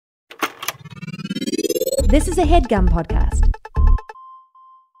This is a HeadGum podcast.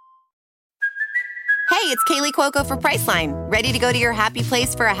 Hey, it's Kaylee Cuoco for Priceline. Ready to go to your happy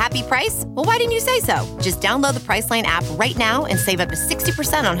place for a happy price? Well, why didn't you say so? Just download the Priceline app right now and save up to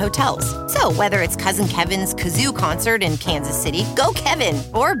 60% on hotels. So whether it's Cousin Kevin's Kazoo Concert in Kansas City, go Kevin,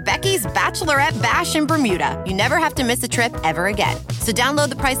 or Becky's Bachelorette Bash in Bermuda, you never have to miss a trip ever again. So download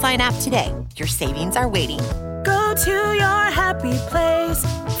the Priceline app today. Your savings are waiting. Go to your happy place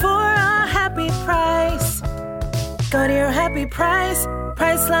for a happy price. Go to your happy price,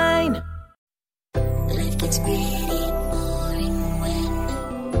 Priceline. Life gets pretty boring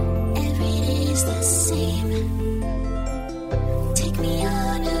when every day's the same. Take me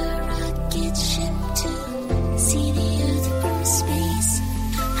on a rocket ship to see the earth from space.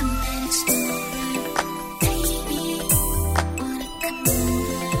 I'm an explorer, baby. Wanna come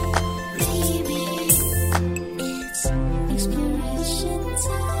over, baby. It's exploration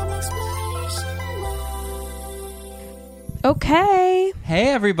time, exploration life. Okay. Hey,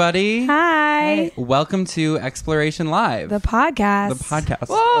 everybody. Hi. Welcome to Exploration Live. The podcast. The podcast.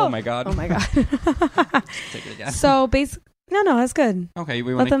 Whoa. Oh, my God. Oh, my God. Take it again. So, basically, no, that's good. Okay,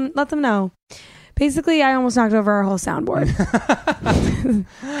 we Let them know. Basically, I almost knocked over our whole soundboard.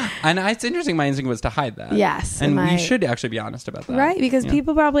 And it's interesting. My instinct was to hide that. Yes. And we should actually be honest about that. Right? Because Yeah.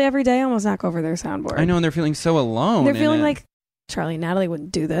 people probably every day almost knock over their soundboard. I know, and they're feeling so alone. They're in feeling it. like, Charlie and Natalie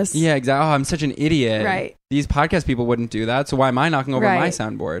wouldn't do this. Yeah, exactly. Oh, I'm such an idiot. Right. These podcast people wouldn't do that, so why am I knocking over my Right.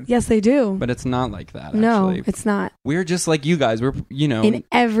 soundboard? Yes, they do. But it's not like that, no, actually. it's not. We're just like you guys. We're, In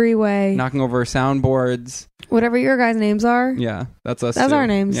every way. knocking over soundboards. Whatever your guys' names are. Yeah, that's us. That's too. our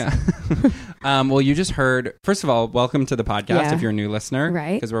names. Yeah. Well, you just heard. First of all, welcome to the podcast. Yeah. If you're a new listener,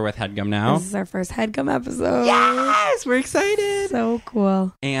 Right. Because we're with HeadGum now. This is our first HeadGum episode. Yes, we're excited. So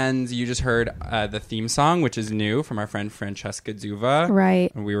cool. And you just heard the theme song, which is new from our friend Francesca Zuva.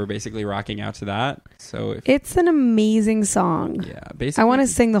 Right. And we were basically rocking out to that. So It's an amazing song. yeah, basically, I want to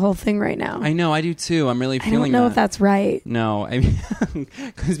sing the whole thing right now. I know, I do too. I'm really I feeling. don't know that. if that's right. No, I mean,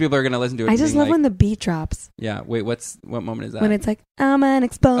 because people are gonna listen to it. I just being love like, when the beat drops. Yeah. Wait. What moment is that? When it's like, I'm an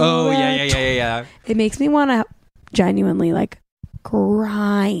explorer. Oh yeah. It makes me want to genuinely like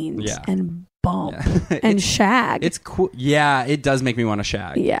grind Yeah. and bump Yeah. and shag. It's cool. Yeah, it does make me want to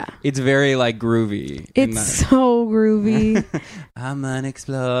shag. Yeah. It's very like groovy. in It's that- so groovy. I'm an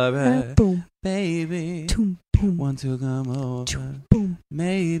explorer, Boom. baby. Toom, boom. Want to come over? Boom.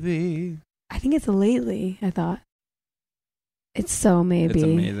 Maybe. I think it's lately, I thought. It's so maybe. It's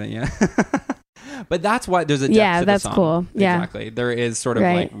amazing, yeah. But that's why there's a depth Yeah, to that's the song. cool. Yeah. Exactly. There is sort of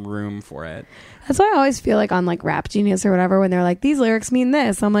Right. like room for it. That's why I always feel like on like Rap Genius or whatever, when they're like, these lyrics mean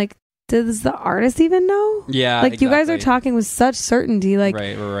this. I'm like, does the artist even know? Yeah. Like you guys are exactly. talking with such certainty. Like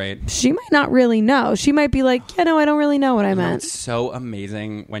Right. she might not really know. She might be like, yeah, no, I don't really know what I You know, meant. it's so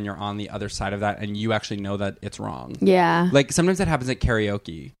amazing when you're on the other side of that and you actually know that it's wrong. Yeah. Like sometimes that happens at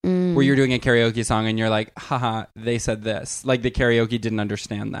karaoke where you're doing a karaoke song and you're like, haha, they said this. Like the karaoke didn't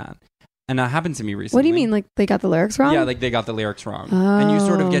understand that. And that happened to me recently. What do you mean? Like they got the lyrics wrong? Yeah, like they got the lyrics wrong. And you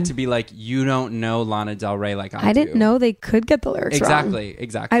sort of Oh. get to be like, you don't know Lana Del Rey like I do. I didn't know they could get the lyrics wrong.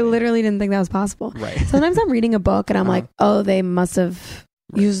 Exactly. I literally didn't think that was possible. Right. Sometimes I'm reading a book and I'm Uh-huh. like, oh, they must have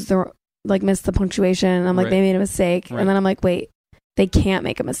used the, like missed the punctuation. And I'm like, Right. they made a mistake. Right. And then I'm like, wait, they can't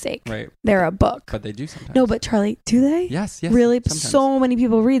make a mistake. Right. They're a book. But they do sometimes. No, but Charlie, do they? Yes. Really? sometimes. So many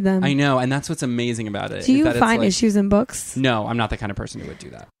people read them. I know. And that's what's amazing about it. Do is you that it's find like- issues in books? No, I'm not the kind of person who would do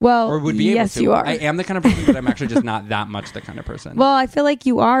that. Well, Or would be able yes, to. you are. I am the kind of person, but I'm actually just not that much the kind of person. Well, I feel like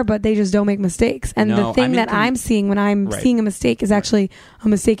you are, but they just don't make mistakes. And No, the thing I'm that I'm seeing when I'm Right. seeing a mistake is actually a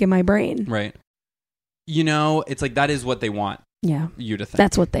mistake in my brain. Right. You know, it's like that is what they want Yeah. you to think.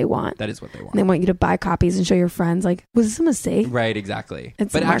 That's what they want. That is what they want. And they want you to buy copies and show your friends, like, was this a mistake? Right, exactly.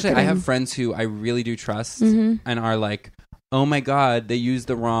 It's But actually, I marketing. have friends who I really do trust Mhm. and are like, oh my God, they used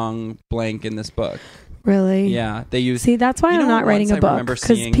the wrong blank in this book. Really? Yeah, they use. See, that's why You I'm know, not writing a once I book. remember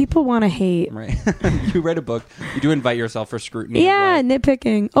Because seeing- people want to hate. Right. You write a book, you do invite yourself for scrutiny. Yeah, of like,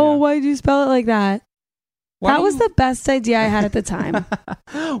 nitpicking. Oh, Yeah. why did you spell it like that? why That do was you- the best idea I had at the time.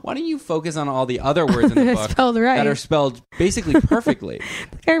 Why don't you focus on all the other words in the That book I spelled right. that are spelled basically perfectly?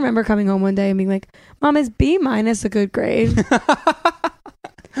 I remember coming home one day and being like, Mom, is B- a good grade?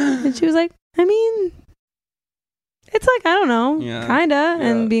 And she was like, I mean, it's like, I don't know, Yeah. kind of. Yeah.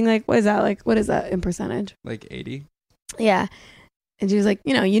 And being like, what is that? Like, what is that in percentage? Like 80? Yeah. And she was like,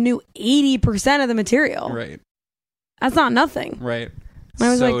 you know, you knew 80% of the material. Right. That's not nothing. Right. And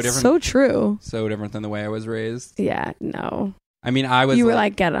I was like, different. so true. So different than the way I was raised. Yeah, no. I mean, I was You were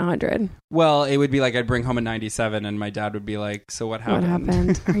like, get 100. well, it would be like I'd bring home a 97 and my dad would be like, so what happened? What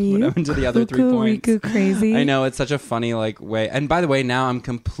happened? Are you What happened to the other 3 points? Riku crazy? I know, it's such a funny like way. And by the way, now I'm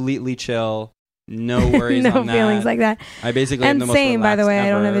completely chill No worries no on that. feelings like that. I basically am And the most same, by the relaxed way, I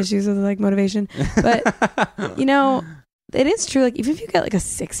don't have ever. issues with like motivation. But you know, it is true. Like even if you get like a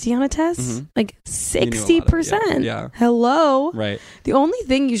 60 on a test, like You knew a lot of it, 60%. yeah. Hello. Right. The only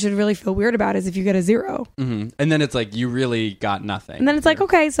thing you should really feel weird about is if you get a 0. And then it's like you really got nothing. And then it's like,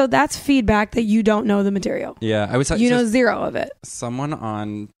 okay, so that's feedback that you don't know the material. Yeah, I was You know 0 of it. someone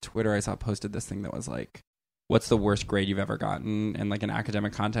on Twitter I saw posted this thing that was like, what's the worst grade you've ever gotten in like an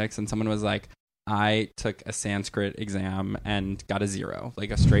academic context? And someone was like, I took a Sanskrit exam and got a 0,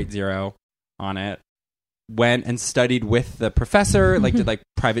 like a straight 0 on it. Went and studied with the professor, like did like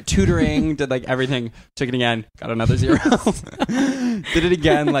private tutoring, did like everything, took it again, got another 0. Did it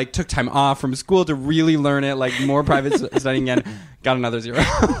again, like took time off from school to really learn it, like more private studying again, got another 0.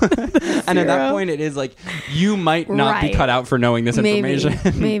 And at that point it is like, you might not be Right. cut out for knowing this information.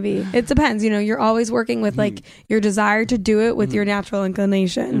 Maybe. It depends. You know, you're always working with like your desire to do it with your natural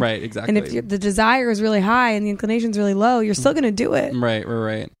inclination. Right, exactly. And if the desire is really high and the inclination's really low, you're still going to do it.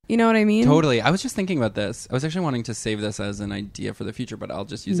 Right. You know what I mean? Totally. I was just thinking about this. I was actually wanting to save this as an idea for the future, but I'll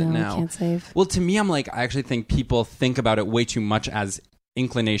just use it now. I can't save. Well, to me, I'm like, I actually think people think about it way too much as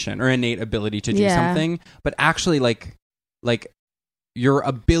inclination or innate ability to do something, but actually like your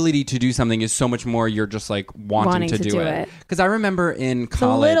ability to do something is so much more you're just like wanting to do it. Because I remember in It's a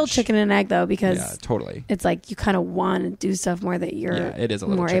college, little chicken and egg though, because yeah, totally. it's like you kind of want to do stuff more that you're It is a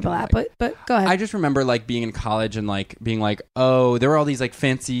little more chicken able and at. egg. But go ahead. I just remember like being in college and like being like, oh, there were all these like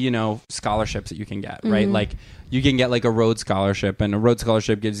fancy, you know, scholarships that you can get, right? Like you can get like a Rhodes Scholarship, and a Rhodes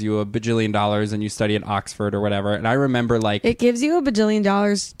Scholarship gives you $1 bajillion and you study at Oxford or whatever. And I remember like, it gives you $1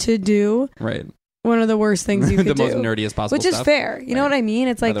 bajillion to do right, one of the worst things you could the do. most nerdiest possible which is stuff. fair. You know Right. what I mean?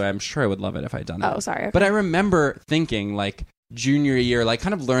 It's By like, the way, I'm sure I would love it if I'd done that. oh, sorry. Okay. But I remember thinking like junior year, like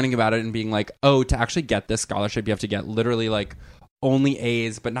kind of learning about it and being like, oh, to actually get this scholarship, you have to get literally like only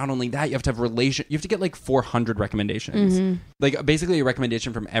A's, but not only that, you have to have you have to get like 400 recommendations. Like basically a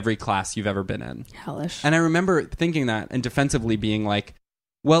recommendation from every class you've ever been in. hellish. And I remember thinking that and defensively being like,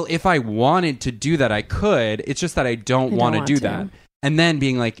 well, if I wanted to do that, I could. It's just that I don't want to do that. And then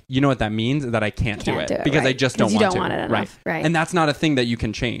being like, you know what that means? That I can't do it because I right. just don't 'Cause you want don't to. want it enough. Right. And that's not a thing that you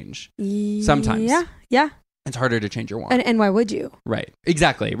can change. Sometimes. Yeah. It's harder to change your want. And why would you? Right.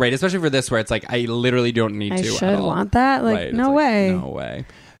 Exactly. Right. Especially for this where it's like, I literally don't need I to should at all. want that? Like, Right. no It's way. No way.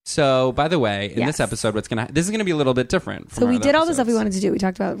 So, by the way, in this Yes. episode, this is going to be a little bit different. From So our we other did all the stuff we episodes. wanted to do. We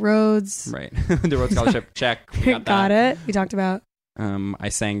talked about roads. Right. The Rhodes Scholarship, check. We got Got that. it. We talked about. I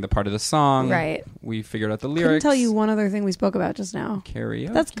sang the part of the song. Right. We figured out the Couldn't lyrics. tell you one other thing we spoke about just now.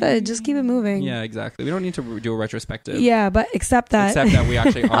 Karaoke. That's good. Just keep it moving. Yeah, exactly. We don't need to do a retrospective. Yeah, but except that we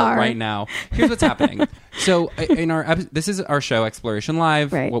actually are Are. right now. Here's what's happening. So this is our show, Exploration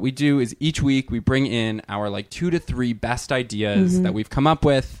Live. Right. What we do is each week we bring in our like 2 to 3 best ideas Mm-hmm. that we've come up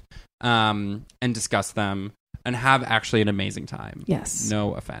with, and discuss them and have actually an amazing time. Yes.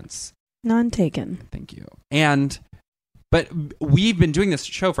 No offense. None taken. Thank you. But we've been doing this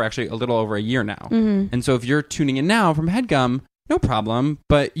show for actually a little over a year now. Mm-hmm. And so if you're tuning in now from HeadGum, no problem.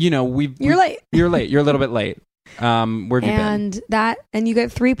 But you know, You're late. You're late. You're a little bit late. Where have you been? And you get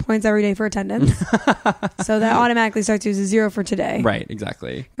 3 points every day for attendance. So that automatically starts you as a 0 for today. Right,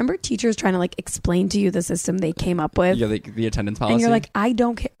 exactly. Remember teachers trying to like explain to you the system they came up with? Yeah, the attendance policy. And you're like, I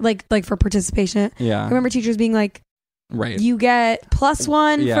don't care. Like for participation. yeah, I remember teachers being like, right. you get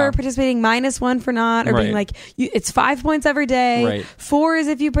 +1 Yeah. for participating, -1 for not, or being Right. like, it's 5 points every day. Right. 4 is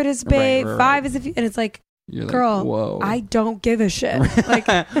if you participate. Right. 5 is if you, and it's like, You're like, girl, whoa. I don't give a shit. Like,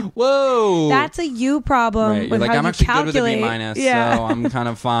 whoa. that's a you problem right. You're with like, how I'm you actually calculate. good with a B-, Yeah. so I'm kind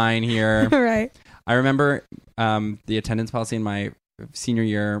of fine here. Right. I remember the attendance policy in my senior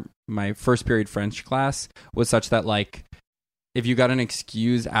year, my first period French class was such that like if you got an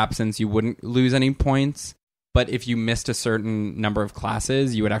excused absence, you wouldn't lose any points. But if you missed a certain number of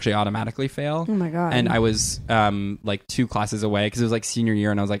classes, you would actually automatically fail. Oh my God. And I was like 2 classes away because it was like senior year,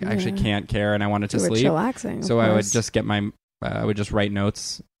 and I was like, I actually Yeah. can't care, and I wanted to You were sleep. chillaxing. So of I would course. just get I would just write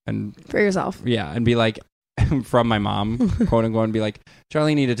notes and for yourself. yeah, and be like from my mom, quote unquote, and be like,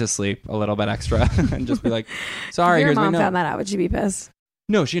 Charlie needed to sleep a little bit extra, and just be like, sorry, If your here's my mom note. found that out, would she be pissed?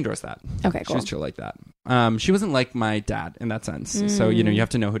 No, she endorsed that. Okay, She cool. was chill like that. She wasn't like my dad in that sense. So, you know, you have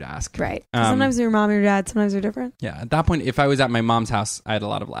to know who to ask. Right. Sometimes your mom and your dad, sometimes they're different. Yeah. At that point, if I was at my mom's house, I had a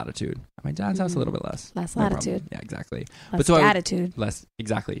lot of latitude. At my dad's house, a little bit less. Less No problem. latitude. Yeah, exactly. Less so attitude. Less,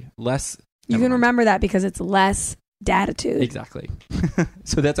 exactly. Less. You never can mind. remember that because it's less datitude. Exactly.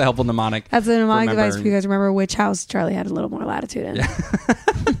 So that's a helpful mnemonic. That's a mnemonic Remember- device for you guys to remember which house Charlie had a little more latitude in.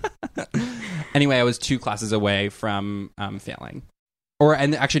 Yeah. Anyway, I was 2 classes away from failing.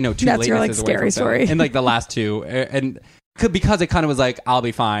 And actually, no, 2 That's your, like, latenesses away scary from failing. story. And like the last 2. And because it kind of was like, I'll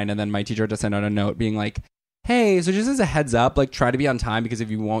be fine. And then my teacher just sent out a note being like, hey, so just as a heads up, like try to be on time because if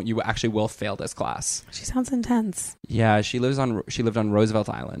you won't, you actually will fail this class. She sounds intense. Yeah, she lived on Roosevelt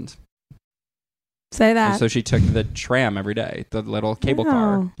Island. Say that. And so she took the tram every day, the little cable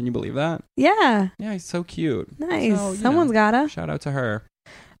car. Can you believe that? Yeah. Yeah, he's so cute. Nice. So, Someone's gotta. Shout out to her.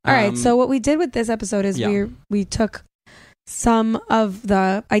 All right. So what we did with this episode is we took some of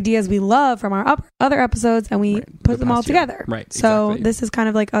the ideas we love from our other episodes and we put them all together. Right. So exactly. this is kind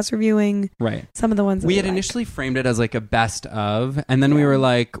of like us reviewing some of the ones that we had like. initially framed it as like a best of, and then we were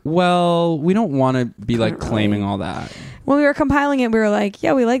like, well, we don't want to be like claiming all that. When we were compiling it, we were like,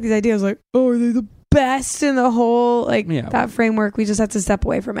 yeah, we like these ideas. Like, oh, are they the best in the whole that framework? We just had to step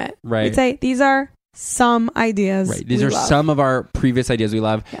away from it. Right. We'd say these are some ideas. Right. These are some of our previous ideas we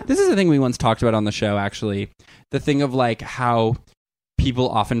love. Yeah. This is the thing we once talked about on the show, actually. The thing of like how people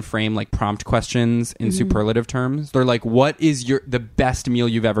often frame like prompt questions in superlative terms. They're like, what is the best meal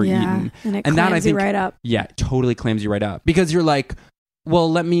you've ever eaten? And that I think right up. Yeah, it totally claims you right up. Because you're like, well,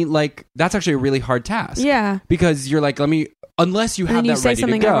 let me like, that's actually a really hard task. Yeah. Because you're like, unless you have that ready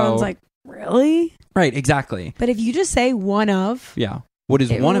to go. Everyone's like, really? Right, exactly. But if you just say one of. Yeah. What is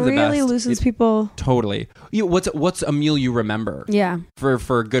one of the best? It really loosens people. Totally. What's a meal you remember? Yeah.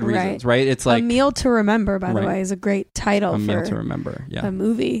 For good reasons, right? It's like A Meal to Remember, by the way, is a great title for A Meal to Remember. Yeah. A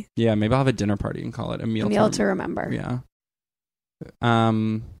movie. Yeah, maybe I'll have a dinner party and call it A Meal to Remember. Yeah.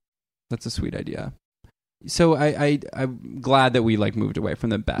 That's a sweet idea. So I'm glad that we like moved away from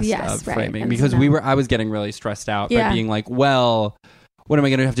the best of framing because I was getting really stressed out by being like, well, what am I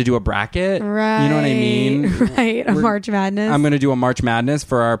going to have to do, a bracket? Right. You know what I mean? Right. A March Madness. I'm going to do a March Madness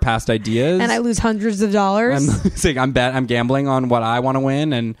for our past ideas. And I lose hundreds of dollars. I'm saying I'm gambling on what I want to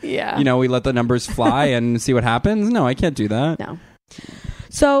win. And, we let the numbers fly and see what happens. No, I can't do that. No.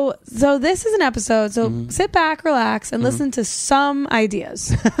 So this is an episode. So sit back, relax, and listen to some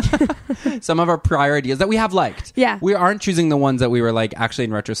ideas. Some of our prior ideas that we have liked. Yeah. We aren't choosing the ones that we were like, actually,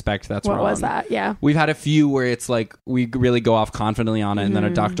 in retrospect, that's wrong. What was that? Yeah. We've had a few where it's like, we really go off confidently on it, and then a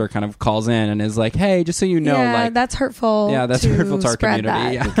doctor kind of calls in and is like, hey, just so you know, like... that's hurtful. Yeah, that's hurtful to our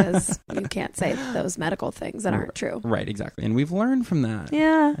community. Because you can't say those medical things that aren't true. Right, exactly. And we've learned from that.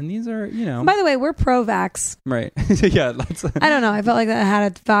 Yeah. And these are, By the way, we're pro-vax. Right. Yeah. I don't know. I felt like that had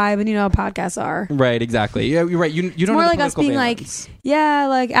a vibe, and you know how podcasts are. Right, exactly. Yeah, you're right. You don't. It's more like us being valence. like, yeah,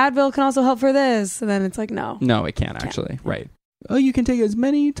 like Advil can also help for this, and then it's like, no, it can't actually. Right. Oh, you can take as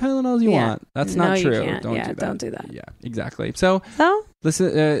many Tylenol as you want. That's not true. You can't. Don't do that. Yeah, exactly. So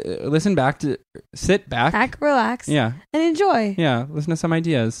listen back to sit back, relax, and enjoy. Yeah, listen to some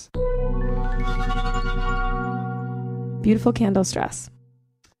ideas. Beautiful candle stress.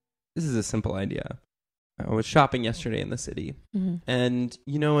 This is a simple idea. I was shopping yesterday in the city, and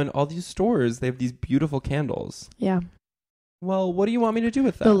in all these stores they have these beautiful candles. Yeah. Well, what do you want me to do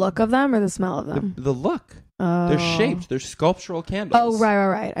with them? The look of them or the smell of them? The look. They're shaped. They're sculptural candles. Oh,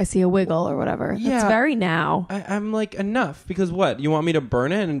 right. I see a wiggle or whatever. Yeah. That's very now. I'm like, enough. Because what? You want me to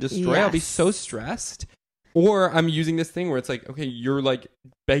burn it and destroy it? I'll be so stressed. Or I'm using this thing where it's like, okay, you're like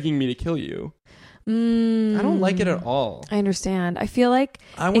begging me to kill you. I don't like it at all. I understand. I feel like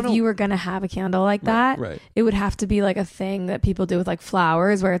if you were going to have a candle like that, it would have to be like a thing that people do with like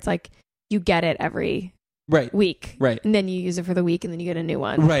flowers where it's like you get it every week. Right. And then you use it for the week and then you get a new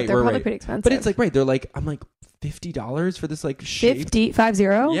one. Right. They're probably pretty expensive. But it's like, they're like, I'm like $50 for this like shaped. 50?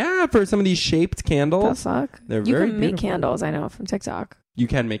 Yeah, for some of these shaped candles. The fuck? They're you very can make candles, I know, from TikTok. You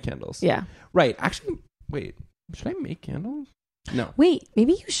can make candles. Yeah. Right. Actually, wait. Should I make candles? No. Wait,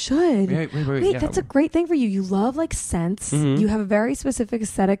 maybe you should. Wait, that's a great thing for you. You love like scents. You have a very specific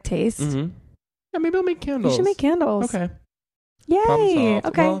aesthetic taste. Yeah, maybe I'll make candles. You should make candles. Okay. Yay.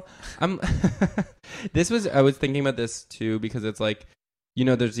 Okay. Well, I was thinking about this too because it's like,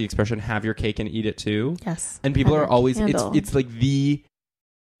 there's the expression "have your cake and eat it too." Yes. And people are always it's like the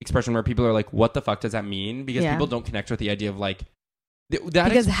expression where people are like, "What the fuck does that mean?" Because people don't connect with the idea of like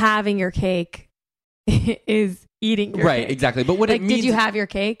because having your cake is eating your cake. Exactly. But what like, it means, did you have your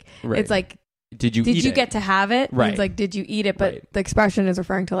cake? Right. It's like, did you get to have it? Right. It's like, did you eat it? But the expression is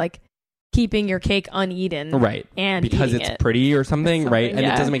referring to like keeping your cake uneaten. Right. And because it's pretty or something. Right. And it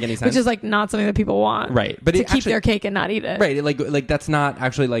doesn't make any sense. Which is like not something that people want. Right. But to keep their cake and not eat it. Right. Like that's not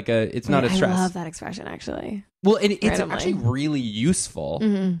actually like it's not a stress. I love that expression actually. Well, and it's actually really useful.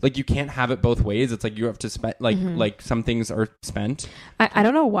 Like you can't have it both ways. It's like you have to spend like some things are spent. I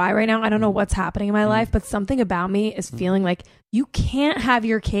don't know why right now. I don't know what's happening in my life, but something about me is feeling like you can't have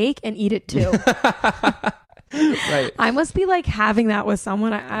your cake and eat it too. Right. I must be like having that with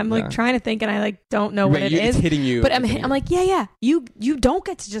someone. I'm like trying to think and I like don't know what it is. It's hitting you. But I'm like, yeah. You don't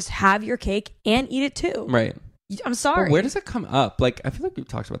get to just have your cake and eat it too. Right. I'm sorry. But where does it come up? Like, I feel like we've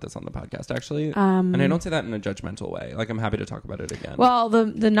talked about this on the podcast, actually. And I don't say that in a judgmental way. Like, I'm happy to talk about it again. Well,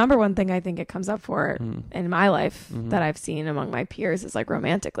 the number one thing I think it comes up for in my life that I've seen among my peers is like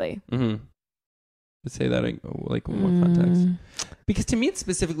romantically. Say that in what context? Because to me, it's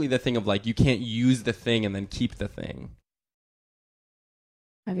specifically the thing of like, you can't use the thing and then keep the thing.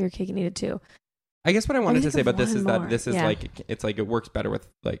 Have your cake and eat it too. I guess what I wanted to say about this is that this is like, it's like, it works better with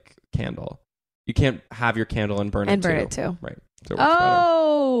like candle. You can't have your candle and burn it too. Right. So it works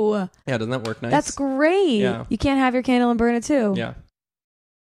better. Yeah, doesn't that work nice? That's great. Yeah. You can't have your candle and burn it too. Yeah.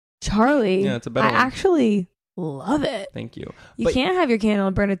 Charlie. Yeah, it's a better one. Actually love it. Thank you. You can't have your candle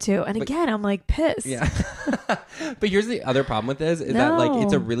and burn it too. And again, I'm like pissed. Yeah. But here's the other problem with this is that like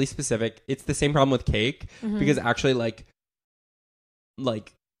it's a really specific, it's the same problem with cake because actually like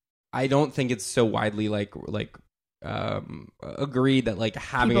I don't think it's so widely agreed that like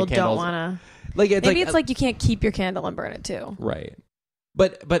having people a candle don't want to like it's maybe it's like you can't keep your candle and burn it too. Right.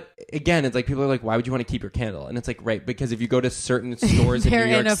 But again, it's like people are like, why would you want to keep your candle? And it's like, right, because if you go to certain stores in New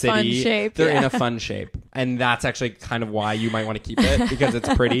York City, they're in a fun shape. And that's actually kind of why you might want to keep it, because it's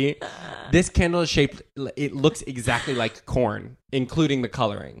pretty. This candle is shaped, it looks exactly like corn, including the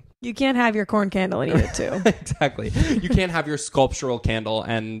coloring. You can't have your corn candle and eat it too. Exactly. You can't have your sculptural candle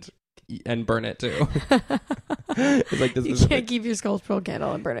and burn it too. It's like this. You can't keep your sculptural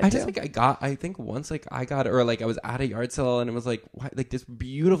candle and burn it too. I think once I got or like I was at a yard sale and it was like this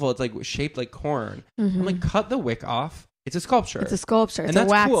beautiful. It's like shaped like corn. I'm like, cut the wick off. It's a sculpture. It's a sculpture. It's a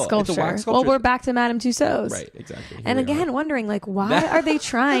wax sculpture. It's a wax sculpture. Well, we're back to Madame Tussauds. Right, exactly. And again, wondering like, why are they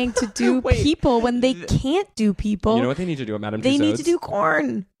trying to do people when they can't do people? You know what they need to do at Madame Tussauds? They need to do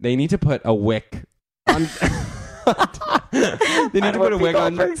corn. They need to put a wick on. They need to put a wig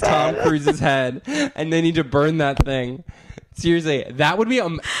on Tom Cruise's head, and they need to burn that thing. Seriously, that would be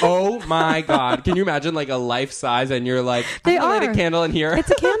oh my god! Can you imagine like a life size, and you're like, I'm gonna light a candle in here. It's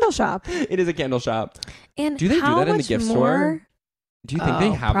a candle shop. It is a candle shop. And do they do that in the gift store? Do you think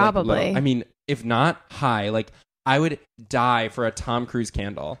they have probably? Like, I mean, if not, like I would die for a Tom Cruise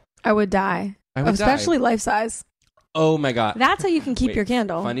candle. I would die, especially life size. Oh my god! That's how you can keep your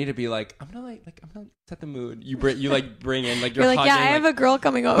candle. Funny to be like, I'm gonna set the mood. You bring in like you're like, hugging, yeah, I have a girl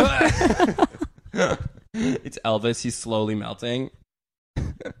coming over. It's Elvis. He's slowly melting.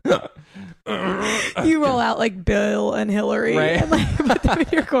 You roll out like Bill and Hillary, right? And like put them in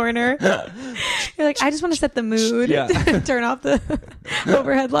your corner. You're like, I just want to set the mood. Yeah. Turn off the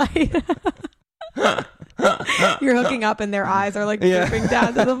overhead light. You're hooking up, and their eyes are like dripping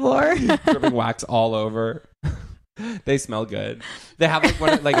down to the floor, dripping wax all over. They smell good. They have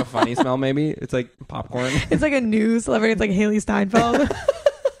like a funny smell. Maybe it's like popcorn. It's like a new celebrity. It's like Haley Steinfeld.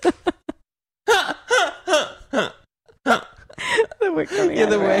 The wick coming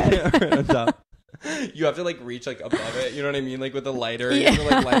out. The wick on top. You have to like reach like above it. You know what I mean? Like with the lighter, you have to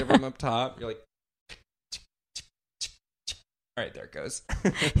like light it from up top. You're like, all right, there it goes.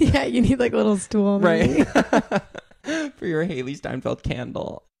 Yeah, you need like a little stool, right? For your Haley Steinfeld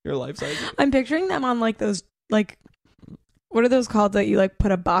candle, your life size. I'm picturing them on like those like. What are those called that you like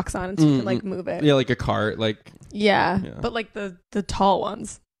put a box on so you can like move it? Yeah, like a cart, like yeah. But like the tall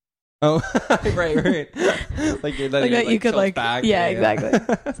ones. Oh, right. Like that you could like back. Yeah, exactly.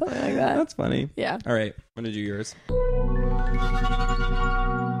 Something like that. That's funny. Yeah. All right, I'm gonna do yours.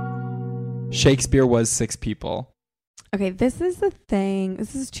 Shakespeare was 6 people. Okay, this is the thing.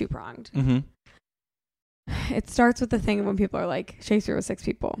 This is two-pronged. It starts with the thing when people are like, Shakespeare was 6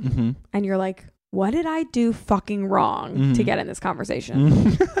 people, and you're like, what did I do fucking wrong to get in this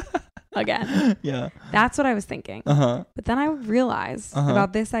conversation? Again. Yeah. That's what I was thinking. But then I realized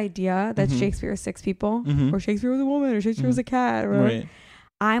about this idea that Shakespeare is 6 people, or Shakespeare was a woman, or Shakespeare was a cat. Right.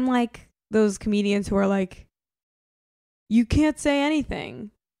 I'm like those comedians who are like, you can't say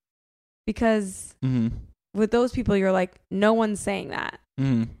anything. Because with those people, you're like, no one's saying that.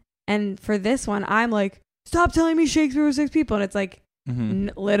 And for this one, I'm like, stop telling me Shakespeare was 6 people. And it's like,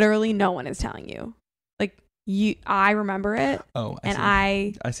 literally no one is telling you. Like I remember it.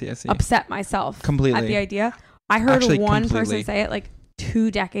 I see. Upset myself completely at the idea. I heard one person say it like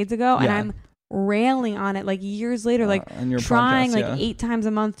 2 decades ago, and I'm railing on it like years later, like trying podcast, 8 times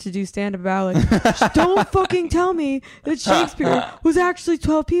a month to do stand up about like don't fucking tell me that Shakespeare was actually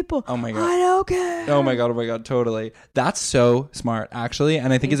 12 people. Oh my god, I don't care. Oh my god, totally. That's so smart actually,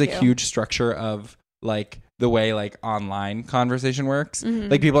 and I think it's a huge structure of like the way like online conversation works.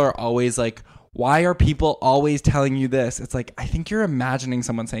 Like people are always like, why are people always telling you this? It's like, I think you're imagining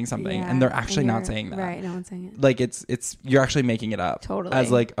someone saying something and they're actually not saying that. Right, no one's saying it. Like it's you're actually making it up. Totally. As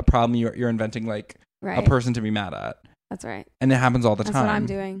like a problem you're inventing like a person to be mad at. That's right. And it happens all the time. That's what I'm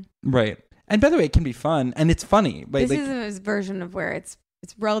doing. Right. And by the way, it can be fun and it's funny. But this is his version of where it's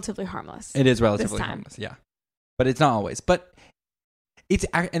relatively harmless. It is relatively harmless, yeah. But it's not always. But it's,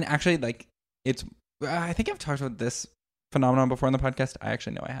 and actually, like, it's, I think I've talked about this phenomenon before on the podcast. I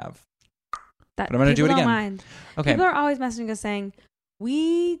actually know I have. But I'm going to do it again. Mind. Okay. People are always messaging us saying,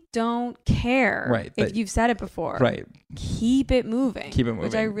 we don't care if you've said it before. Right. Keep it moving. Keep it moving.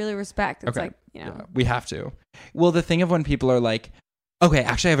 Which I really respect. It's like, Yeah, we have to. Well, the thing of when people are like, okay,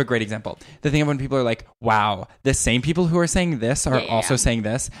 actually I have a great example. The thing of when people are like, wow, the same people who are saying this are also saying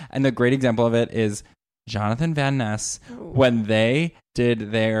this. And the great example of it is Jonathan Van Ness, when they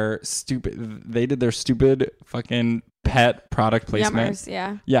did their stupid fucking pet product placement.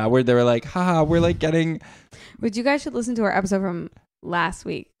 Yummers, yeah, where they were like, haha, we're like getting. Which you guys should listen to our episode from last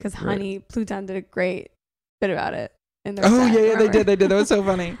week because Honey Pluton did a great bit about it. In their set, they did. That was so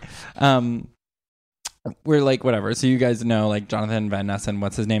funny. We're like, whatever. So you guys know, like Jonathan Van Ness and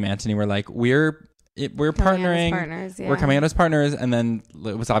what's his name, Anthony. We're like, we're partnering. We're coming out as partners, and then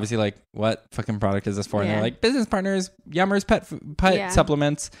it was obviously like, what fucking product is this for? And they're like, business partners, Yummers pet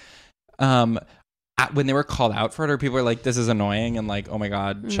supplements. When they were called out for it, or people were like, this is annoying, and like, oh my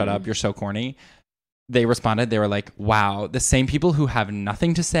god, shut up, you're so corny. They responded, they were like, wow, the same people who have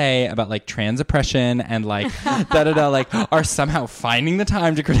nothing to say about like trans oppression and like like are somehow finding the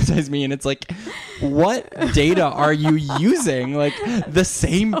time to criticize me. And it's like, what data are you using? Like the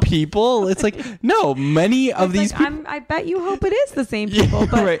same people? It's like, no, many of these people. I bet you hope it is the same people,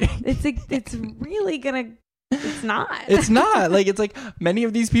 but it's really gonna. It's not. It's not. Like, it's like many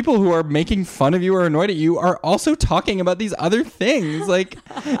of these people who are making fun of you or annoyed at you are also talking about these other things. Like,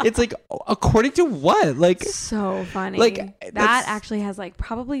 it's like, according to what? Like, so funny. Like, that actually has like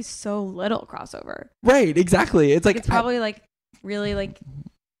probably so little crossover. Right. Exactly. It's like, it's probably like really like,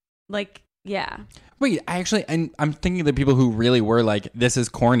 yeah. Wait, and I'm thinking the people who really were like, this is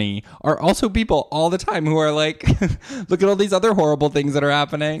corny, are also people all the time who are like, look at all these other horrible things that are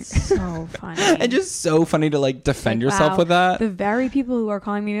happening. So funny. And just so funny to like defend yourself with that. The very people who are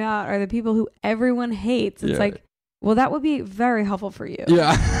calling me out are the people who everyone hates. It's like, well, that would be very helpful for you.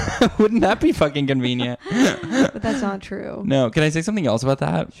 Yeah. Wouldn't that be fucking convenient? But that's not true. No. Can I say something else about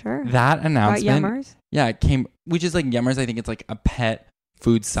that? Sure. That announcement. About Yummers? Yeah, it came, which is like Yummers. I think it's like a pet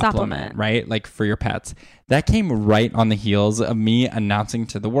food supplement, right? Like for your pets. That came right on the heels of me announcing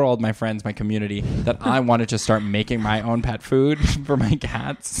to the world, my friends, my community, that I wanted to start making my own pet food for my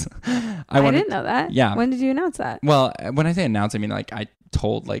cats. I didn't know that. Yeah. When did you announce that? Well, when I say announce, I mean like I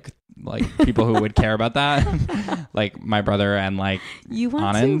told like people who would care about that, like my brother and like you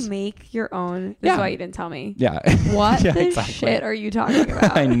want Anand. To make your own. That's why you didn't tell me. Yeah. What the shit are you talking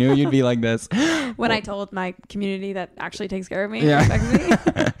about? I knew you'd be like this. When I told my community that actually takes care of me.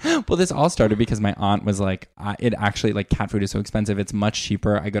 Yeah. Well, this all started because my aunt was like, it actually like cat food is so expensive. It's much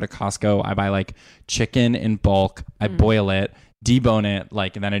cheaper. I go to Costco. I buy like chicken in bulk. I boil it, debone it,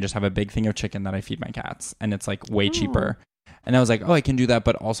 like, and then I just have a big thing of chicken that I feed my cats, and it's like way cheaper. And I was like, oh, I can do that,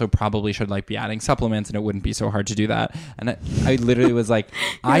 but also probably should like be adding supplements, and it wouldn't be so hard to do that. And I literally was like,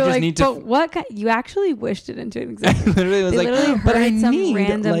 I just need to. But what? You actually wished it into existence. I literally was but I need some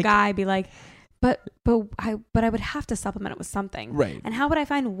random guy be like, but I would have to supplement it with something. Right. And how would I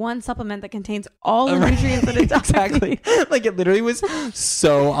find one supplement that contains all the nutrients that it does? Exactly. Like it literally was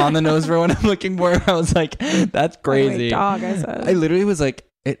so on the nose for what I'm looking for. I was like, that's crazy. Dog, I said. I literally was like,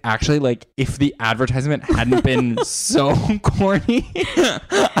 it actually, like, if the advertisement hadn't been so corny,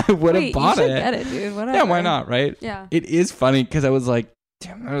 I would have bought it. You should get it, dude. Whatever. Yeah, why not, right? Yeah. It is funny because I was like,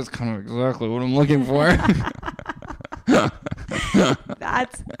 damn, that is kind of exactly what I'm looking for.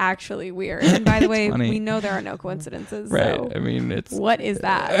 That's actually weird. And by the way, funny. we know there are no coincidences. Right. So I mean, it's... what is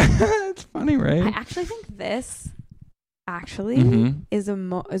that? It's funny, right? I actually think this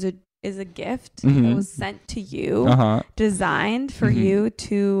is a gift that was sent to you, designed for you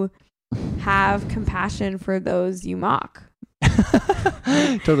to have compassion for those you mock.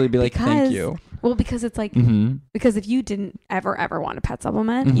 Totally be like, thank you. Well, because it's like, because if you didn't ever want a pet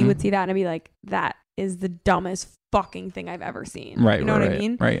supplement, you would see that and be like, that is the dumbest fucking thing I've ever seen. Right. You know what I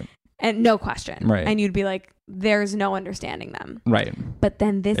mean? Right. And no question. Right. And you'd be like, there's no understanding them. Right. But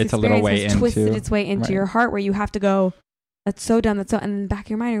then this it's experience has twisted its way into your heart, where you have to go, that's so dumb. That's so, and in the back of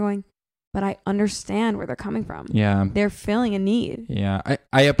your mind, you're going, but I understand where they're coming from. Yeah. They're feeling a need. Yeah.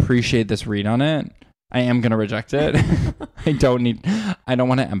 I appreciate this read on it. I am going to reject it. I don't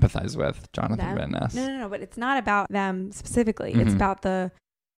want to empathize with Jonathan Van Ness. No. But it's not about them specifically. It's about the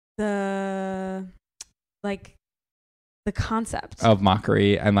concept of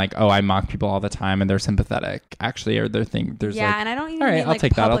mockery and like, oh, I mock people all the time and they're sympathetic. Actually, or their thing. There's and I don't even all right, mean I'll like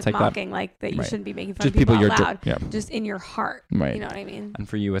take public that. I'll take mocking, that. like that you shouldn't be making fun just of people out you're loud. Just in your heart. Right. You know what I mean? And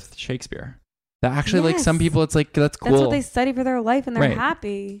for you with Shakespeare. That actually, like, some people, it's like, that's cool. That's what they study for their life, and they're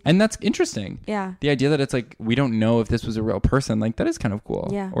happy. And that's interesting. Yeah. The idea that it's like, we don't know if this was a real person, like, that is kind of cool.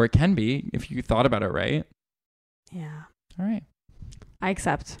 Yeah. Or it can be if you thought about it right. Yeah. All right. I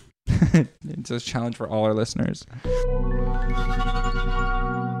accept. It's a challenge for all our listeners.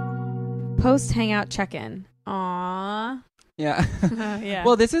 Post hangout check-in. Aww. Yeah. Yeah.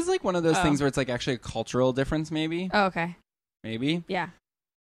 Well, this is like one of those things where it's like actually a cultural difference, maybe. Oh, okay. Maybe. Yeah.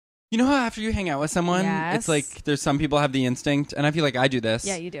 You know how after you hang out with someone, it's like there's some people have the instinct, and I feel like I do this.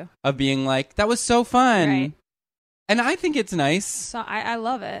 Yeah, you do. Of being like, that was so fun. Right. And I think it's nice. So I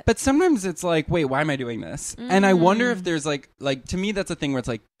love it. But sometimes it's like, wait, why am I doing this? And I wonder if there's like to me, that's a thing where it's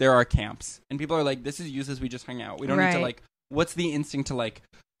like, there are camps. And people are like, this is useless, we just hang out. We don't need to like, what's the instinct to like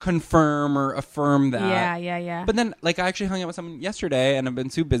confirm or affirm that? Yeah. But then like I actually hung out with someone yesterday and I've been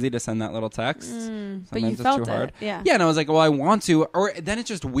too busy to send that little text. But you felt it. Yeah, and I was like, well, I want to. Or then it's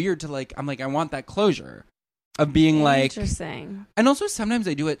just weird to like, I'm like, I want that closure. Of being like, interesting. And also sometimes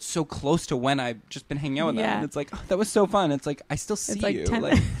I do it so close to when I've just been hanging out with them. And it's like, oh, that was so fun. It's like, I still see like you.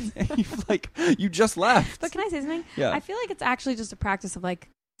 Like, you just left. But can I say something? Yeah. I feel like it's actually just a practice of like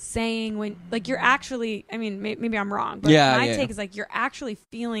saying when, like, you're actually, I mean, maybe I'm wrong, but my take is like, you're actually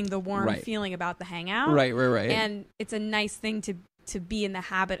feeling the warm feeling about the hangout. Right. And it's a nice thing to be in the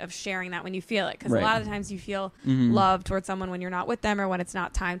habit of sharing that when you feel it, because a lot of the times you feel love towards someone when you're not with them or when it's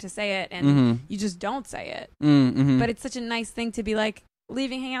not time to say it, and you just don't say it. But it's such a nice thing to be like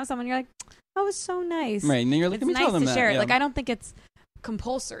leaving, hang out with someone, you're like, that was so nice, right? And then you're like, it's nice to share it. Like, I don't think it's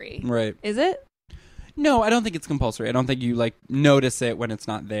compulsory, right? Is it? No, I don't think it's compulsory. I don't think you like notice it when it's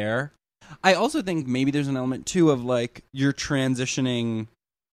not there. I also think maybe there's an element too of like you're transitioning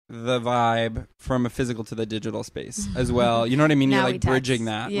the vibe from a physical to the digital space as well. You know what I mean? You're like bridging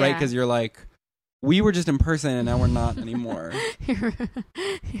that, right? Because you're like, we were just in person and now we're not anymore.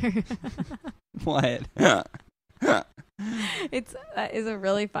 What? That is a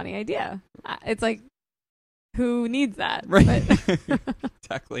really funny idea. It's like, who needs that? Right.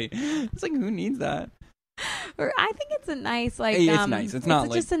 Exactly. It's like, who needs that? Or I think it's a nice, like, it's nice. It's not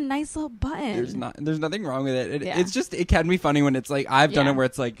like, just a nice little button. There's nothing wrong with it. It's just, it can be funny when it's like, I've done it where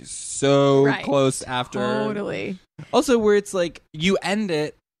it's like so close after. Totally. Also where it's like, you end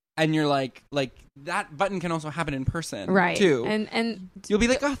it and you're like that button can also happen in person. Right. Too. And you'll be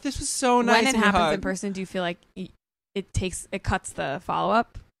like, oh, this was so nice. When it happens in person, do you feel like it cuts the follow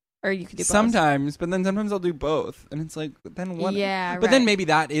up? Or you could do both? Sometimes, but then sometimes I'll do both. And it's like, then what? Yeah, but then maybe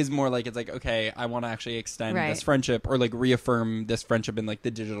that is more like, it's like, okay, I want to actually extend this friendship or like reaffirm this friendship in like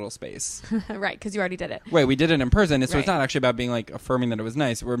the digital space. Right, because you already did it. Wait, we did it in person. So it's not actually about being like affirming that it was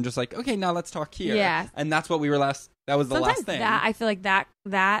nice. Where I'm just like, okay, now let's talk here. Yeah. And that's what we were that was the last thing. I feel like that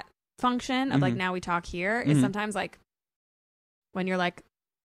function of like, now we talk here is sometimes like when you're like,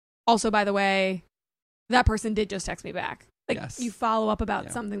 also, by the way, that person did just text me back. Like, you follow up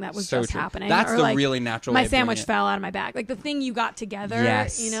about something that was so just happening. That's or the like, really natural my way of sandwich fell out of my bag. Like, the thing you got together,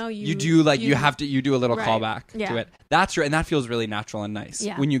 you know, you do like, you have to, you do a little callback to it. That's true. And that feels really natural and nice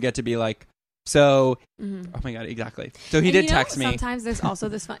when you get to be like, so, oh my God, exactly. So he did text me. Sometimes there's also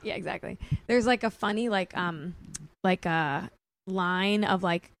this fun, exactly. There's like a funny, like a line of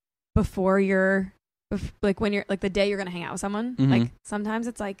like, before you're, like when you're, like the day you're going to hang out with someone, like sometimes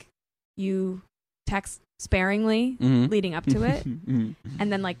it's like you text sparingly leading up to it and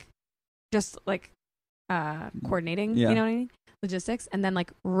then like just like coordinating, you know what I mean, logistics, and then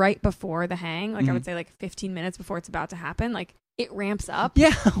like right before the hang, like I would say like 15 minutes before it's about to happen, like it ramps up.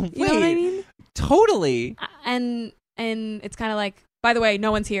 You know what I mean? Totally. And it's kind of like, by the way, no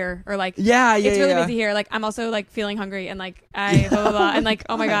one's here, or like, it's really busy here, like I'm also like feeling hungry, and like I blah, blah, blah. And like,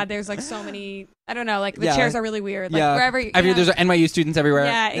 oh my God, there's like so many, I don't know, like the chairs are really weird, like wherever there's NYU students everywhere.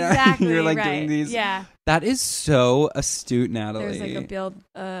 Yeah, exactly. You're like doing these. That is so astute, Natalie. There's like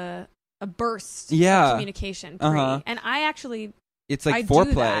a burst of communication and I actually, it's like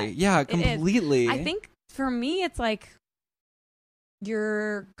foreplay. Yeah, completely. I think for me it's like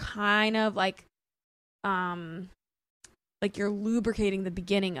you're kind of like you're lubricating the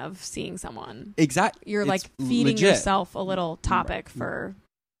beginning of seeing someone. Exactly. You're like feeding yourself a little topic for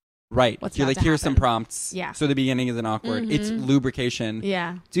what's you're like, here's some prompts. Yeah. So the beginning isn't awkward. It's lubrication.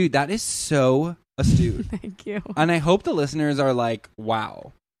 Yeah. Dude, that is so astute. Thank you. And I hope the listeners are like,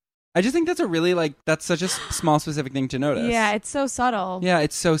 wow. I just think that's a really that's such a small specific thing to notice. Yeah, it's so subtle. Yeah,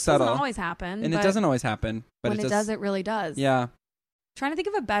 it's so subtle. It doesn't always happen. And it doesn't always happen. But when it does, it really does. Yeah. Trying to think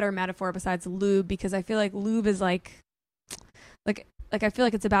of a better metaphor besides lube, because I feel like lube is like I feel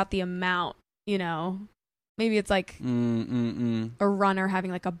like it's about the amount, you know. Maybe it's like a runner having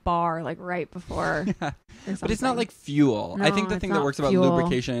like a bar like right before. But it's not like fuel. No, I think the thing that works about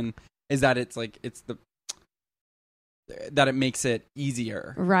lubrication is that it's that it makes it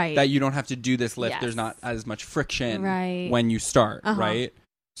easier. Right. That you don't have to do this lift. Yes. There's not as much friction right. when you start, right?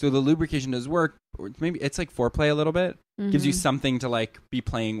 So the lubrication does work. Maybe it's like foreplay a little bit. Gives you something to like be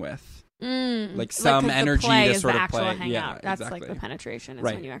playing with. Like some energy to sort of play. Yeah, that's exactly. Like the penetration is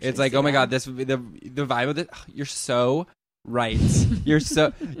right. when you actually it's like, oh my God, this the vibe of it. You're so right.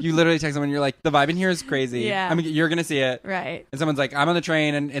 You literally text someone, you're like, the vibe in here is crazy. Yeah. I mean, you're gonna see it. Right. And someone's like, I'm on the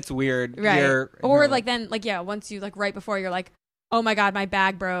train and it's weird. Right. Or like then like once you like right before you're like, oh my God, my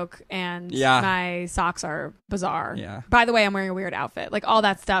bag broke and my socks are bizarre. Yeah. By the way, I'm wearing a weird outfit. Like all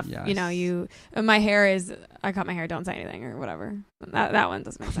that stuff, you know, my hair is, I cut my hair, don't say anything or whatever. That one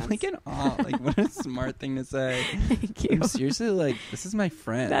doesn't make sense. Like like what a smart thing to say. Thank you. I'm seriously like, this is my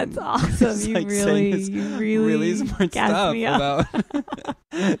friend. That's awesome. You like really smart stuff me about.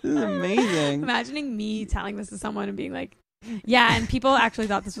 This is amazing. Imagining me telling this to someone and being like, yeah, and people actually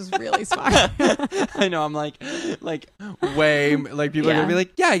thought this was really smart. I know. I'm like way like people are gonna be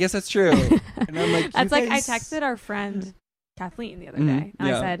like, yeah, I guess that's true. And I'm like, that's like I texted our friend Kathleen the other day, and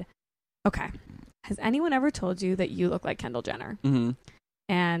I said, okay, has anyone ever told you that you look like Kendall Jenner?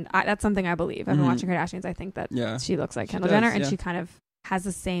 And that's something I believe. I've been watching Kardashians. I think that she looks like Kendall Jenner, and she kind of has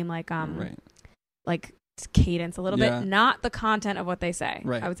the same like like cadence a little bit, not the content of what they say.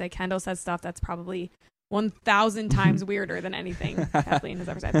 Right. I would say Kendall says stuff that's probably 1,000 times weirder than anything Kathleen has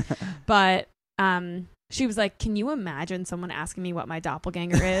ever said. But she was like, can you imagine someone asking me what my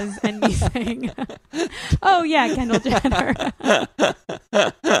doppelganger is and me saying, oh yeah, Kendall Jenner.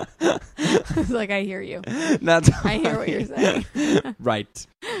 I was like, I hear you. I hear what you're saying. Right.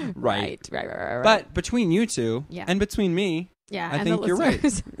 But between you two and between me, I think you're right.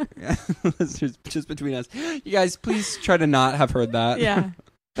 Just between us. You guys, please try to not have heard that. Yeah.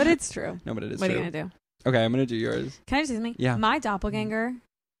 But it's true. No, but it is true. What are you going to do? Okay, I'm going to do yours. Can I just say something? Yeah. My doppelganger,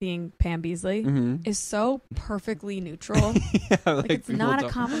 being Pam Beesly, is so perfectly neutral. Like it's not a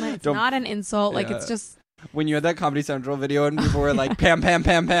compliment. It's not an insult. Like it's just... When you had that Comedy Central video and people were like, Pam, Pam,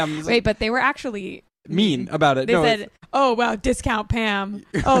 Pam, Pam. Wait, but they were actually... mean about it. They said, oh, wow, discount Pam.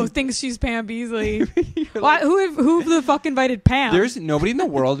 Oh, thinks she's Pam Beesly. Like, who the fuck invited Pam? There's nobody in the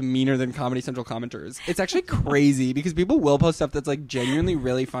world meaner than Comedy Central commenters. It's actually crazy because people will post stuff that's like genuinely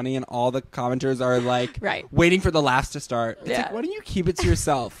really funny and all the commenters are like waiting for the laughs to start. It's like, why don't you keep it to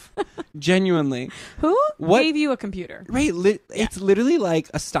yourself? Genuinely. Who gave you a computer? Right. It's literally like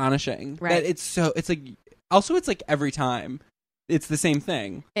astonishing. Right. That it's like, also it's like every time. It's the same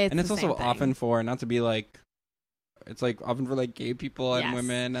thing. It's also often for, not to be like, it's like often for like gay people and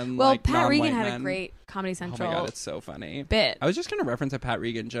women and like Pat non-white Regan men. had a great Comedy Central. Oh my God, it's so funny. Bit. I was just going to reference a Pat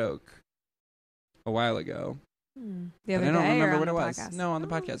Regan joke a while ago. The other day, I don't remember or what on it the was. podcast? No, on the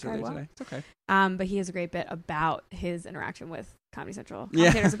podcast earlier today. It's okay. But he has a great bit about his interaction with Comedy Central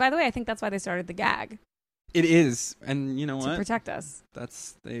commentators. And by the way, I think that's why they started the gag. It is, and you know what? To protect us.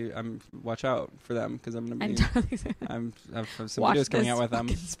 Watch out for them because I'm gonna be. I have some Watch videos coming out with them.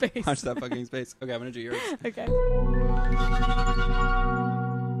 Space. Watch that fucking space. Okay, I'm gonna do yours. Okay.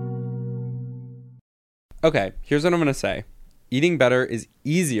 Okay, here's what I'm gonna say. Eating better is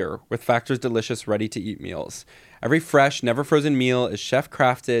easier with Factor's delicious ready-to-eat meals. Every fresh, never-frozen meal is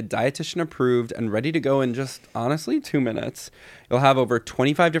chef-crafted, dietitian-approved, and ready to go in just, honestly, 2 minutes. You'll have over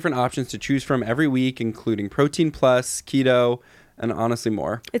 25 different options to choose from every week, including Protein Plus, Keto, and honestly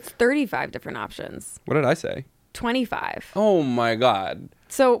more. It's 35 different options. What did I say? 25. Oh, my God.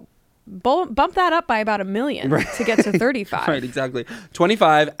 So bump that up by about 1 million to get to 35. Right, exactly.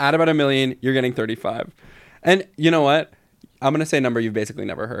 25, add about 1 million, you're getting 35. And you know what? I'm going to say a number you've basically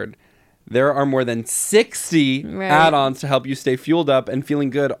never heard. There are more than 60 add-ons to help you stay fueled up and feeling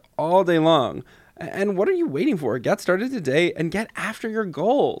good all day long. And what are you waiting for? Get started today and get after your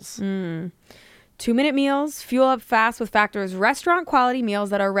goals. 2-minute meals, fuel up fast with Factor's restaurant-quality meals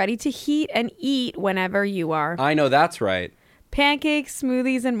that are ready to heat and eat whenever you are. I know that's right. Pancakes,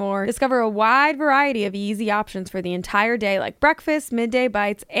 smoothies, and more. Discover a wide variety of easy options for the entire day, like breakfast, midday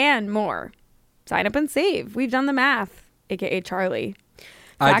bites, and more. Sign up and save. We've done the math, aka Charlie.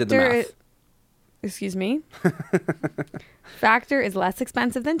 I did the math. Excuse me. Factor is less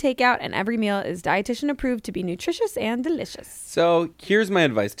expensive than takeout, and every meal is dietitian approved to be nutritious and delicious. So here's my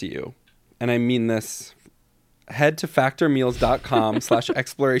advice to you, and I mean this. Head to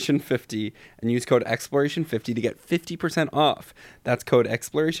factormeals.com/exploration50 and use code exploration50 to get 50% off. That's code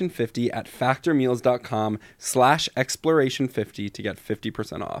exploration50 at factormeals.com/exploration50 to get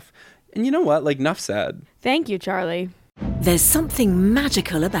 50% off. And you know what? Like, enough said. Thank you, Charlie. There's something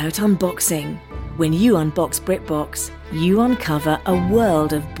magical about unboxing. When you unbox BritBox, you uncover a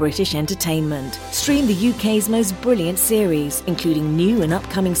world of British entertainment. Stream the UK's most brilliant series, including new and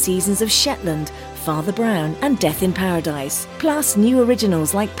upcoming seasons of Shetland, Father Brown and Death in Paradise. Plus new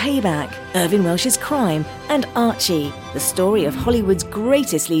originals like Payback, Irving Welsh's Crime and Archie, the story of Hollywood's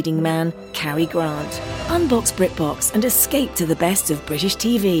greatest leading man, Cary Grant. Unbox BritBox and escape to the best of British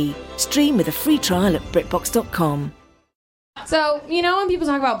TV. Stream with a free trial at BritBox.com. So, you know when people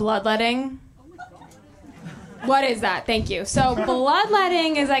talk about bloodletting? What is that? Thank you. So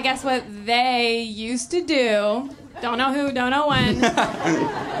bloodletting is, I guess, what they used to do. Don't know who, don't know when.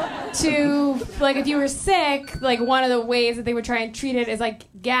 To, like, if you were sick, like, one of the ways that they would try and treat it is, like,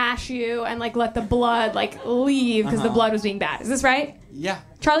 gash you and, like, let the blood, like, leave because the blood was being bad. Is this right? Yeah.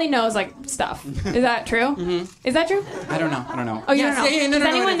 Charlie knows, like, stuff. Is that true? Mm-hmm. Is that true? I don't know. Oh, you don't know? Yeah, no, Does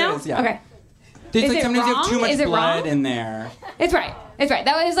anyone know? Yeah. Okay. There's, is like, it sometimes you have too much blood wrong? in there. It's right. It's right.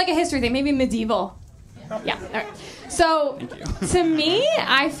 That was, like, a history thing. Maybe medieval. Yeah. All right. So, to me,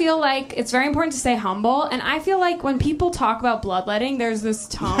 I feel like it's very important to stay humble. And I feel like when people talk about bloodletting, there's this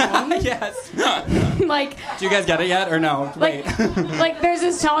tone. Yes. Like, do you guys get it yet or no? Like, like there's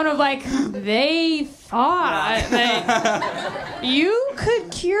this tone of like, they thought that you could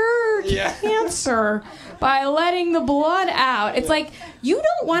cure cancer by letting the blood out. It's like, you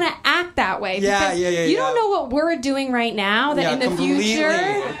don't want to act that way because you don't know what we're doing right now, that in the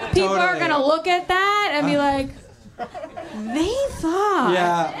future, people are going to look at that and be like, they